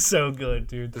 He's so good,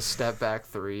 dude. The step back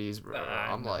threes, bro.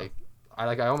 I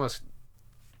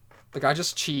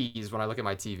just cheese when I look at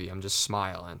my TV. I'm just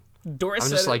smiling. Doris I'm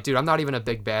just like, dude, I'm not even a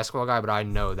big basketball guy, but I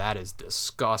know that is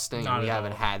disgusting. We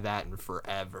haven't had that in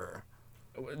forever.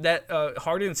 That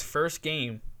Harden's first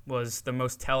game was the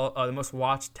most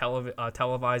watched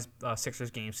televised Sixers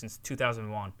game since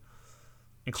 2001.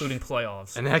 including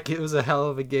playoffs. And that was a hell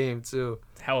of a game, too.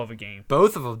 Hell of a game.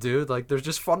 Both of them, dude. Like, they're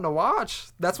just fun to watch.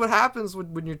 That's what happens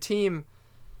when your team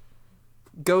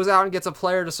goes out and gets a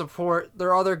player to support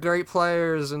their other great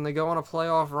players and they go on a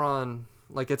playoff run.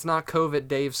 Like, it's not COVID,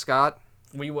 Dave Scott.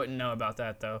 We wouldn't know about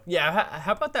that, though. Yeah,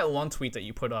 how about that one tweet that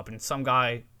you put up and some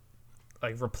guy,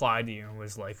 like, replied to you and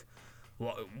was like,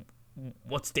 well,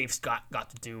 what's Dave Scott got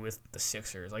to do with the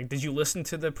Sixers? Like, did you listen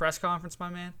to the press conference, my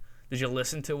man? Did you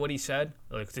listen to what he said?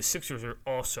 Like, the Sixers are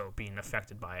also being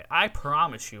affected by it. I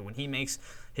promise you, when he makes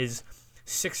his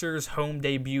Sixers home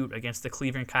debut against the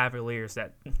Cleveland Cavaliers,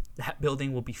 that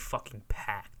building will be fucking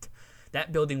packed.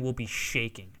 That building will be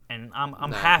shaking. And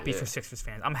I'm happy for Sixers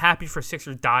fans. I'm happy for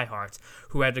Sixers diehards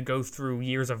who had to go through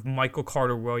years of Michael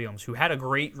Carter Williams, who had a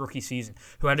great rookie season,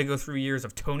 who had to go through years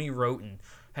of Tony Wroten,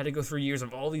 had to go through years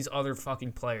of all these other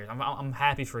fucking players. I'm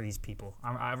happy for these people.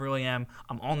 I really am.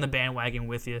 I'm on the bandwagon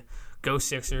with you. Go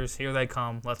Sixers. Here they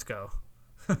come. Let's go.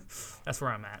 That's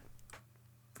where I'm at.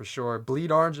 For sure.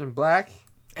 Bleed Orange and Black.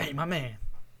 Hey, my man.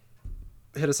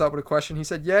 Hit us up with a question. He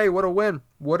said, yay, what a win.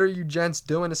 What are you gents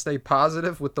doing to stay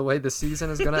positive with the way the season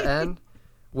is going to end?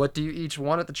 What do you each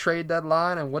want at the trade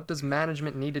deadline? And what does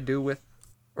management need to do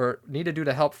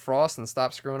to help Frost and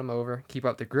stop screwing him over? Keep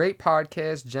up the great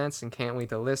podcast, gents, and can't wait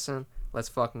to listen. Let's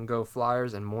fucking go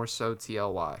Flyers and more so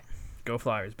TLY. Go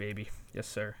Flyers, baby. Yes,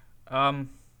 sir.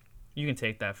 You can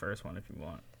take that first one if you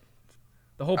want.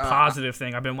 The whole positive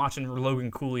thing, I've been watching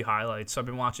Logan Cooley highlights. I've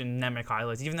been watching Nemec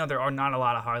highlights. Even though there are not a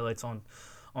lot of highlights on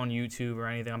YouTube or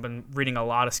anything, I've been reading a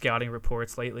lot of scouting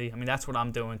reports lately. I mean, that's what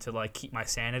I'm doing to, like, keep my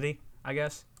sanity, I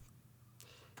guess.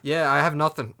 Yeah, I have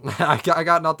nothing. I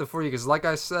got nothing for you because, like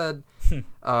I said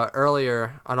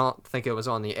earlier, I don't think it was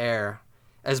on the air.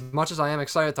 As much as I am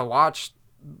excited to watch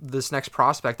this next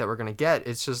prospect that we're going to get,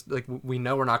 it's just like we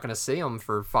know we're not going to see him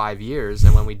for 5 years.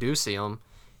 And when we do see him,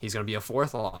 he's going to be a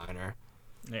fourth liner.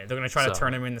 Yeah, they're going to try to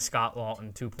turn him into Scott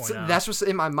Lawton 2.0. So that's what's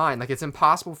in my mind. Like, it's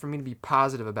impossible for me to be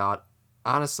positive about,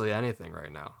 honestly, anything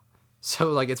right now.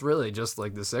 So, like, it's really just,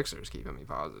 like, the Sixers keeping me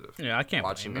positive. Yeah, I can't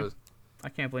blame you. I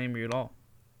can't blame you at all.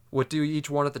 What do you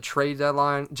each want at the trade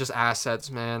deadline? Just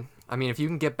assets, man. I mean, if you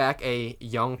can get back a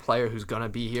young player who's going to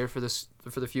be here for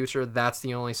the future, that's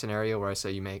the only scenario where I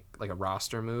say you make, like, a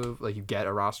roster move. Like, you get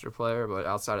a roster player, but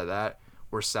outside of that,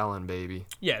 we're selling, baby.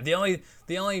 Yeah, the only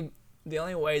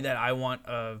way that I want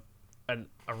a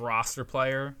roster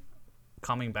player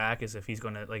coming back is if he's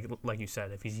going to, like you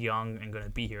said, if he's young and going to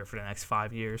be here for the next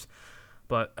 5 years.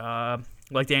 But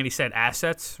like Danny said,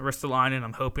 assets, Ristolainen,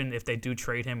 I'm hoping if they do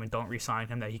trade him and don't re-sign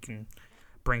him that he can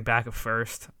bring back a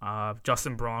first.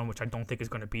 Justin Braun, which I don't think is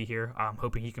going to be here, I'm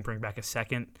hoping he can bring back a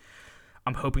second.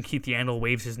 I'm hoping Keith Yandle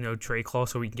waives his no-trade clause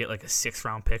so we can get like a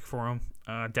 6th-round pick for him.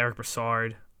 Derick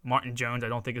Brassard, Martin Jones I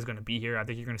don't think is going to be here. I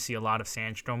think you're going to see a lot of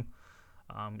Sandstrom.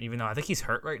 Even though I think he's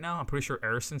hurt right now. I'm pretty sure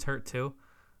Erison's hurt too,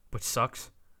 which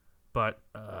sucks. But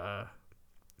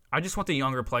I just want the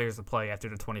younger players to play after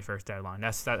the 21st deadline.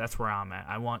 That's where I'm at.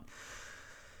 I want,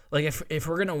 like, if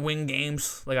we're gonna win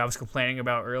games, like I was complaining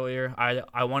about earlier,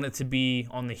 I want it to be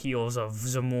on the heels of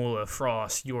Zamula,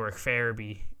 Frost, York,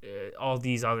 Farabee, all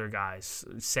these other guys,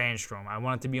 Sandstrom. I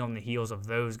want it to be on the heels of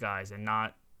those guys and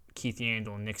not Keith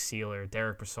Yandle, Nick Sealer,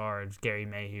 Derick Brassard, Gerry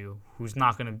Mayhew, who's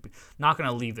not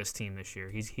gonna leave this team this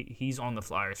year. He's on the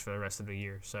Flyers for the rest of the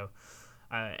year. So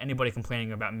anybody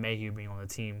complaining about Mayhew being on the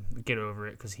team, get over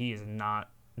it because he is not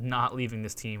leaving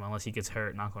this team unless he gets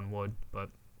hurt. Knock on wood.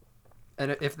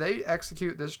 And if they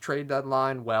execute this trade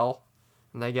deadline well,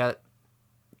 and they get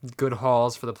good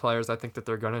hauls for the players I think that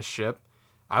they're gonna ship,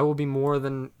 I will be more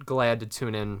than glad to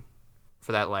tune in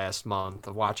for that last month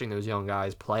of watching those young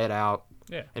guys play it out.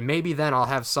 Yeah. And maybe then I'll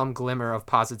have some glimmer of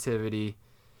positivity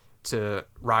to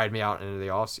ride me out into the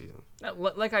offseason.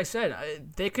 Like I said,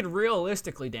 they could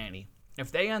realistically, Danny, if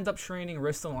they end up trading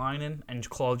Ristolainen and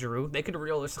Claude Giroux, they could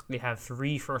realistically have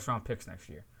 3 first-round picks next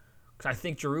year. Because I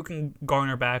think Giroux can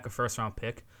garner back a first-round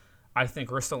pick. I think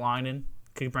Ristolainen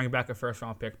could bring back a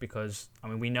first-round pick because, I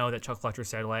mean, we know that Chuck Fletcher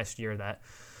said last year that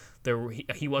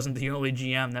he wasn't the only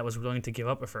GM that was willing to give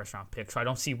up a first-round pick. So I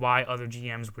don't see why other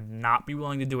GMs would not be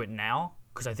willing to do it now.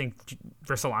 Because I think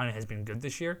Ristolainen has been good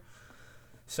this year,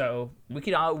 so we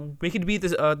could beat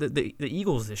the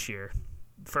Eagles this year.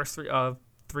 First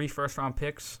 3 first-round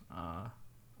picks.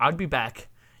 I'd be back.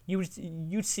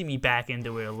 You'd see me back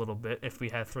into it a little bit if we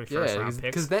had 3 first-round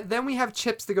picks. Because then we have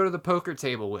chips to go to the poker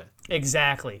table with.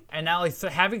 Exactly. And now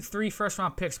having 3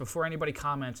 first-round picks before anybody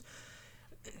comments,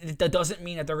 that doesn't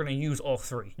mean that they're going to use all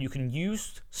 3. You can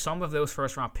use some of those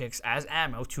first-round picks as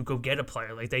ammo to go get a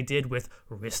player like they did with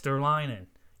Ristolainen.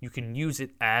 You can use it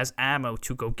as ammo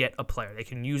to go get a player. They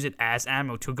can use it as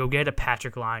ammo to go get a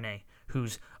Patrick Laine,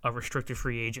 who's a restricted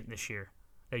free agent this year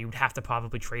that you would have to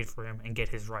probably trade for him and get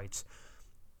his rights.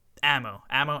 Ammo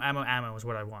is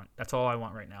what I want. That's all I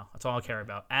want right now. That's all I care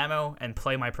about. Ammo and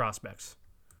play my prospects.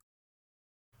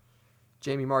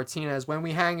 Jamie Martinez, when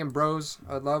we hanging, bros,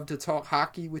 I'd love to talk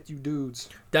hockey with you dudes.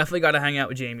 Definitely got to hang out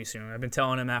with Jamie soon. I've been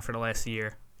telling him that for the last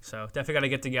year. So definitely got to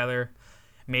get together.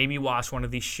 Maybe watch one of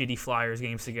these shitty Flyers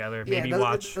games together. Maybe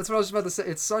watch. That's what I was about to say.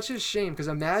 It's such a shame because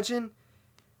imagine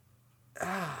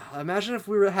if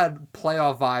we had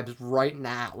playoff vibes right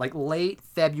now, like late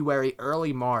February,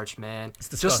 early March, man. It's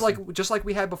disgusting. Just like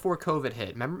we had before COVID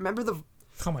hit. Remember the.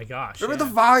 Oh my gosh! Remember the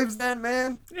vibes then,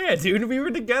 man? Yeah, dude, we were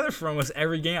together for almost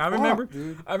every game. I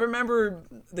remember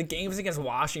the games against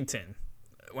Washington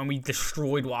when we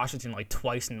destroyed Washington like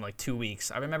twice in like 2 weeks.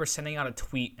 I remember sending out a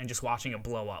tweet and just watching it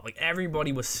blow up. Like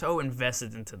everybody was so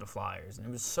invested into the Flyers, and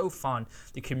it was so fun.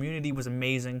 The community was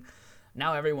amazing.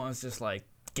 Now everyone's just like,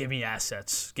 give me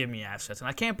assets, and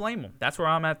I can't blame them. That's where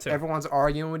I'm at too. Everyone's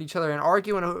arguing with each other and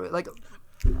arguing over like.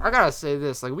 I gotta say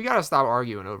this, like we gotta stop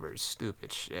arguing over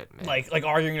stupid shit, man. Like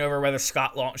arguing over whether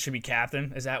Scott Laughton should be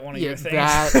captain. Is that one of your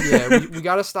things? We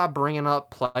gotta stop bringing up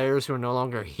players who are no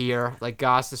longer here, like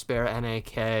Gostisbehere,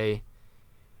 NAK.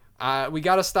 We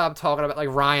gotta stop talking about like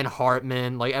Ryan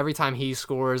Hartman. Like every time he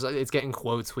scores, it's getting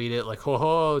quote tweeted like,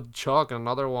 "Oh, Chuck,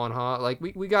 another one, huh?" Like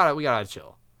we gotta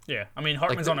chill. Yeah, I mean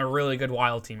Hartman's on a really good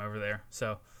Wild team over there,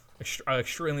 so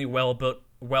extremely well built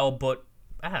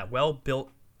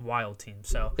Wild team.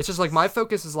 So it's just like my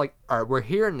focus is like, all right, we're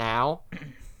here now.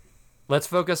 Let's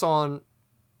focus on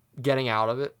getting out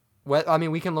of it. I mean,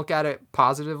 we can look at it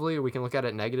positively or we can look at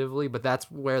it negatively, but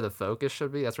that's where the focus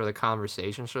should be. That's where the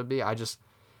conversation should be. I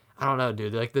don't know,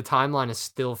 dude. Like the timeline is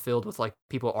still filled with like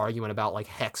people arguing about like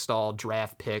Hextall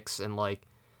draft picks and like,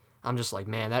 I'm just like,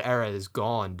 man, that era is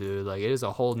gone, dude. Like it is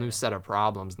a whole new set of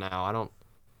problems now.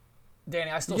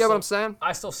 Danny, you get what I'm saying?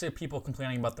 I still see people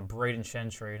complaining about the Braden Shen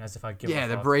trade as if I give a fuck. Yeah,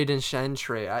 the Braden Shen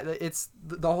trade. It's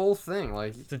the whole thing.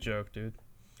 Like it's a joke, dude.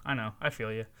 I know. I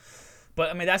feel you.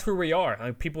 But, I mean, that's where we are.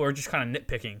 Like, people are just kind of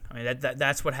nitpicking. I mean,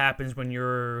 that's what happens when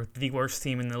you're the worst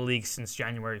team in the league since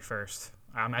January 1st.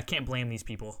 I can't blame these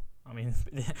people. I mean,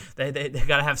 they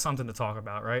got to have something to talk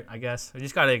about, right? I guess. I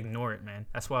just got to ignore it, man.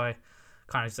 That's why I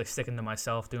kind of just like sticking to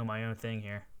myself, doing my own thing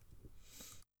here.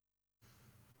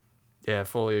 Yeah,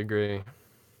 fully agree.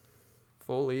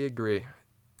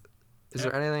 Is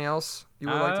there anything else you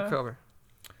would like to cover?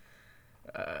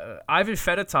 Ivan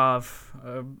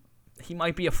Fedotov, he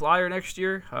might be a Flyer next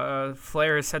year.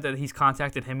 Flair has said that he's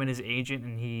contacted him and his agent,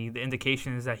 and the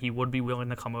indication is that he would be willing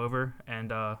to come over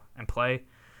and play.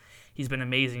 He's been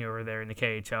amazing over there in the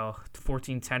KHL.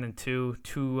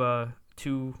 14-10-2,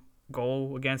 two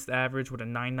goal against average with a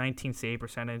 .919 save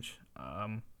percentage.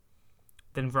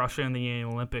 Then Russia in the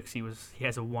Olympics, he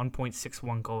has a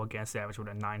 1.61 goal against average with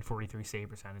a .943 save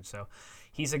percentage. So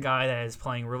he's a guy that is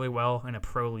playing really well in a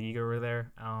pro league over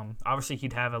there. Obviously,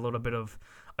 he'd have a little bit of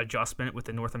adjustment with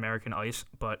the North American ice,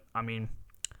 but I mean,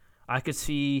 I could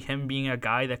see him being a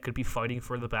guy that could be fighting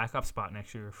for the backup spot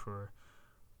next year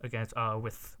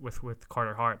with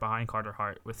Carter Hart, behind Carter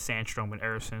Hart, with Sandstrom and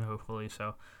Eriksson, hopefully.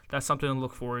 So that's something to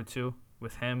look forward to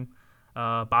with him.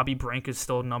 Bobby Brink is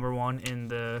still number one in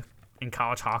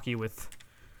college hockey with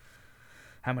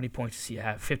how many points does he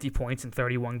have? 50 points in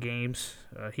 31 games.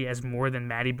 He has more than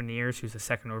Matty Beniers, who's the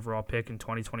second overall pick in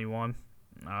 2021.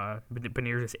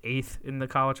 Beniers is 8th in the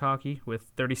college hockey with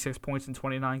 36 points in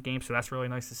 29 games, so that's really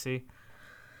nice to see.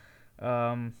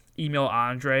 Emil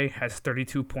Andre has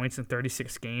 32 points in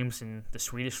 36 games in the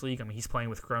Swedish league. I mean, he's playing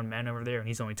with grown men over there, and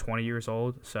he's only 20 years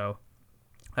old, so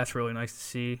that's really nice to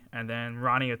see. And then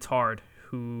Ronnie Attard,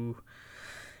 who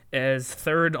is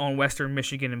third on Western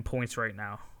Michigan in points right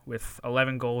now with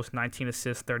 11 goals, 19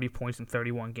 assists, 30 points in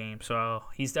 31 games. So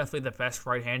he's definitely the best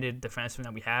right-handed defenseman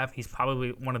that we have. He's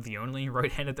probably one of the only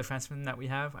right-handed defensemen that we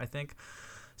have, I think.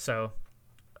 So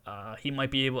he might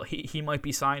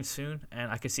be signed soon,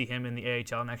 and I could see him in the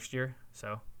AHL next year.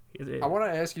 So I want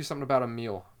to ask you something about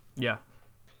Emil. Yeah.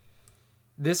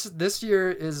 This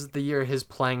year is the year his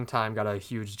playing time got a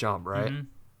huge jump, right? Mm-hmm.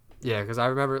 Yeah, because I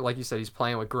remember, like you said, he's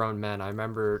playing with grown men. I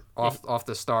remember off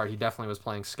the start, he definitely was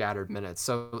playing scattered minutes.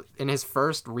 So in his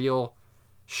first real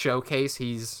showcase,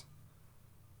 he's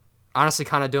honestly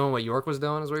kind of doing what York was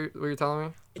doing, is what you're telling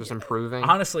me? Just improving?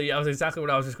 Honestly, that was exactly what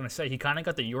I was just going to say. He kind of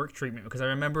got the York treatment, because I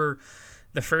remember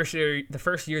the first year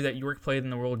that York played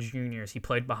in the World Juniors, he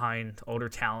played behind older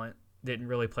talent, didn't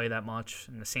really play that much.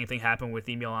 And the same thing happened with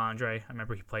Emil Andre. I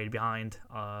remember he played behind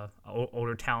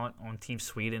older talent on Team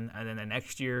Sweden. And then the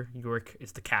next year, York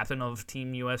is the captain of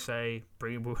Team USA.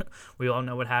 We all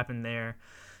know what happened there.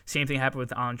 Same thing happened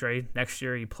with Andre. Next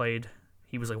year, he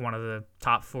he was like one of the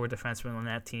top 4 defensemen on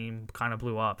that team, kind of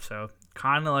blew up. So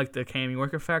kind of like the Cam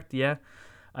York effect, yeah.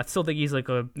 I still think he's like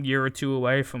a year or 2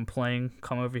 away from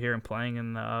come over here and playing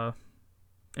in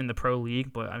the pro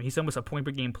league. But I mean, he's almost a point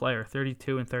per game player,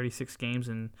 32 and 36 games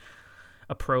in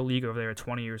a pro league over there at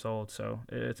 20 years old. So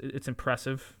it's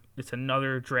impressive. It's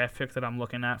another draft pick that I'm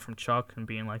looking at from Chuck and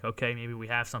being like, okay, maybe we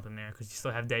have something there, because you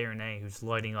still have Desharnais who's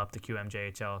lighting up the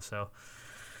QMJHL. So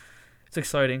it's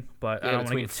exciting, but I don't want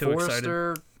to get too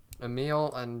Forrester, excited.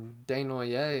 Emile, and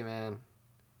Desnoyers, man.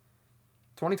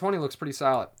 2020 looks pretty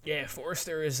solid. Yeah,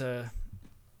 Forrester is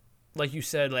like you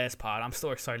said last pod, I'm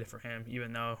still excited for him,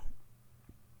 even though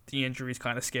the injuries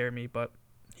kind of scare me, but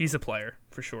he's a player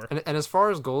for sure. And as far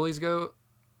as goalies go,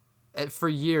 for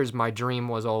years my dream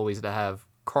was always to have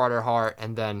Carter Hart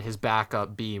and then his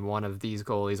backup be one of these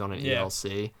goalies on an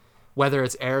ELC. Whether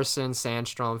it's Erison,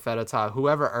 Sandstrom, Fedotov,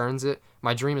 whoever earns it,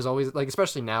 my dream is always, like,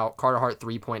 especially now, Carter Hart,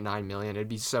 $3.9 million. It'd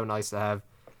be so nice to have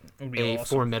awesome.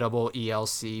 Formidable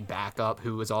ELC backup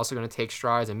who is also going to take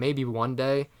strides, and maybe one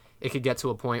day it could get to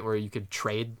a point where you could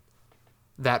trade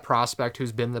that prospect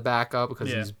who's been the backup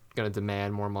because he's going to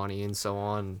demand more money and so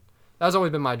on. That's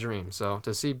always been my dream. So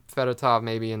to see Fedotov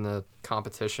maybe in the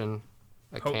competition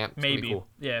at camp, maybe cool.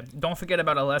 Yeah. Don't forget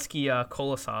about Oleksiy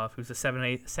Kolosov, who's the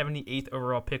 78th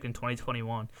overall pick in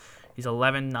 2021. He's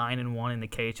 11-9-1 in the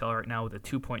KHL right now with a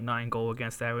 2.9 goal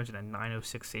against average and a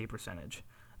 .906 save percentage.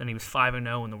 Then he was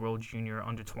 5-0 in the World Junior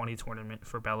Under-20 tournament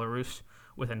for Belarus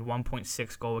with a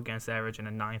 1.6 goal against average and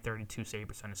a .932 save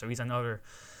percentage. So he's another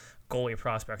goalie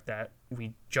prospect that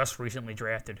we just recently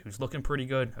drafted who's looking pretty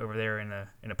good over there in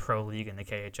a pro league in the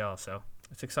KHL. So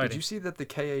it's exciting. Did you see that the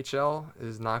KHL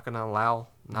is not going to allow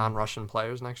non-Russian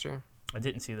players next year? I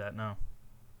didn't see that, no.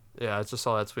 Yeah, I just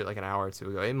saw that tweet like an hour or two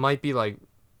ago. It might be like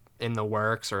in the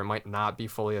works, or it might not be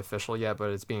fully official yet, but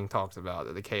it's being talked about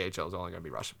that the KHL is only going to be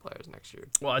Russian players next year.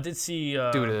 Well, I did see...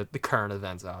 due to the current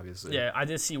events, obviously. Yeah, I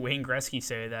did see Wayne Gretzky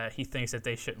say that he thinks that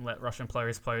they shouldn't let Russian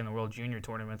players play in the World Junior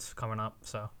tournaments coming up,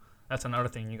 so that's another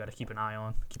thing you got to keep an eye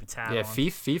on, keep a tab on. Yeah,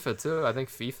 FIFA too. I think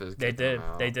FIFA's They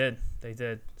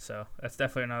did. So that's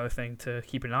definitely another thing to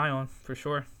keep an eye on, for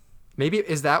sure. Maybe,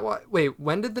 is that what... Wait,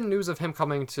 when did the news of him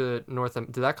coming to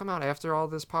did that come out after all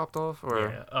this popped off?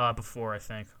 Or? Yeah, before, I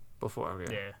think. Before,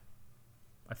 okay. Yeah,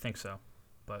 I think so,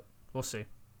 but we'll see.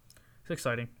 It's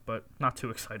exciting, but not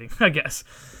too exciting, I guess.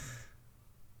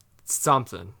 It's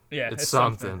something. Yeah, it's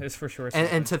something. It's for sure something.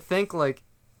 And to think, like,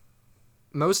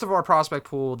 most of our prospect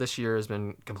pool this year has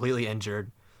been completely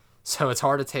injured, so it's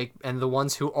hard to take, and the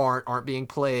ones who aren't being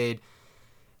played,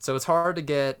 so it's hard to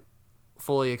get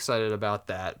fully excited about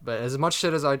that. But as much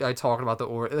shit as I talk about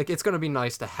like, it's going to be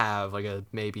nice to have, like, a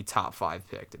maybe top 5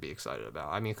 pick to be excited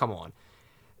about. I mean, come on.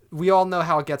 We all know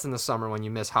how it gets in the summer when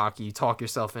you miss hockey. You talk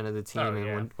yourself into the team,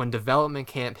 and when development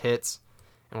camp hits,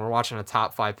 and we're watching a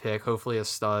top 5 pick, hopefully a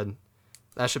stud,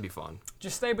 that should be fun.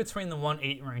 Just stay between the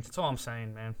 1-8 range. That's all I'm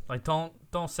saying, man. Like, don't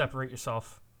separate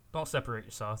yourself. Don't separate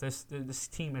yourself. This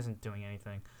team isn't doing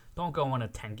anything. Don't go on a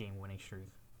 10-game winning streak.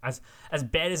 As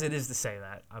bad as it is to say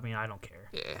that, I mean, I don't care.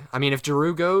 Yeah, I mean, if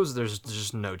Giroux goes, there's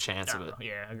just no chance of it.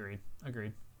 Yeah,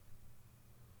 agreed.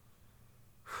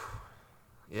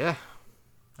 Yeah.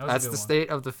 That's the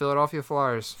state of the Philadelphia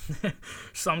Flyers.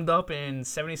 Summed up in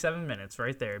 77 minutes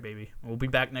right there, baby. We'll be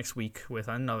back next week with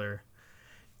another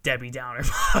Debbie Downer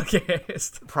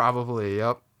podcast. Probably,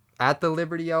 yep. At the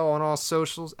Liberty L on all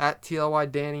socials, at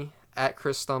TLY Danny, at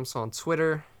Chris Stumps on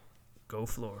Twitter. Go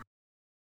Floor.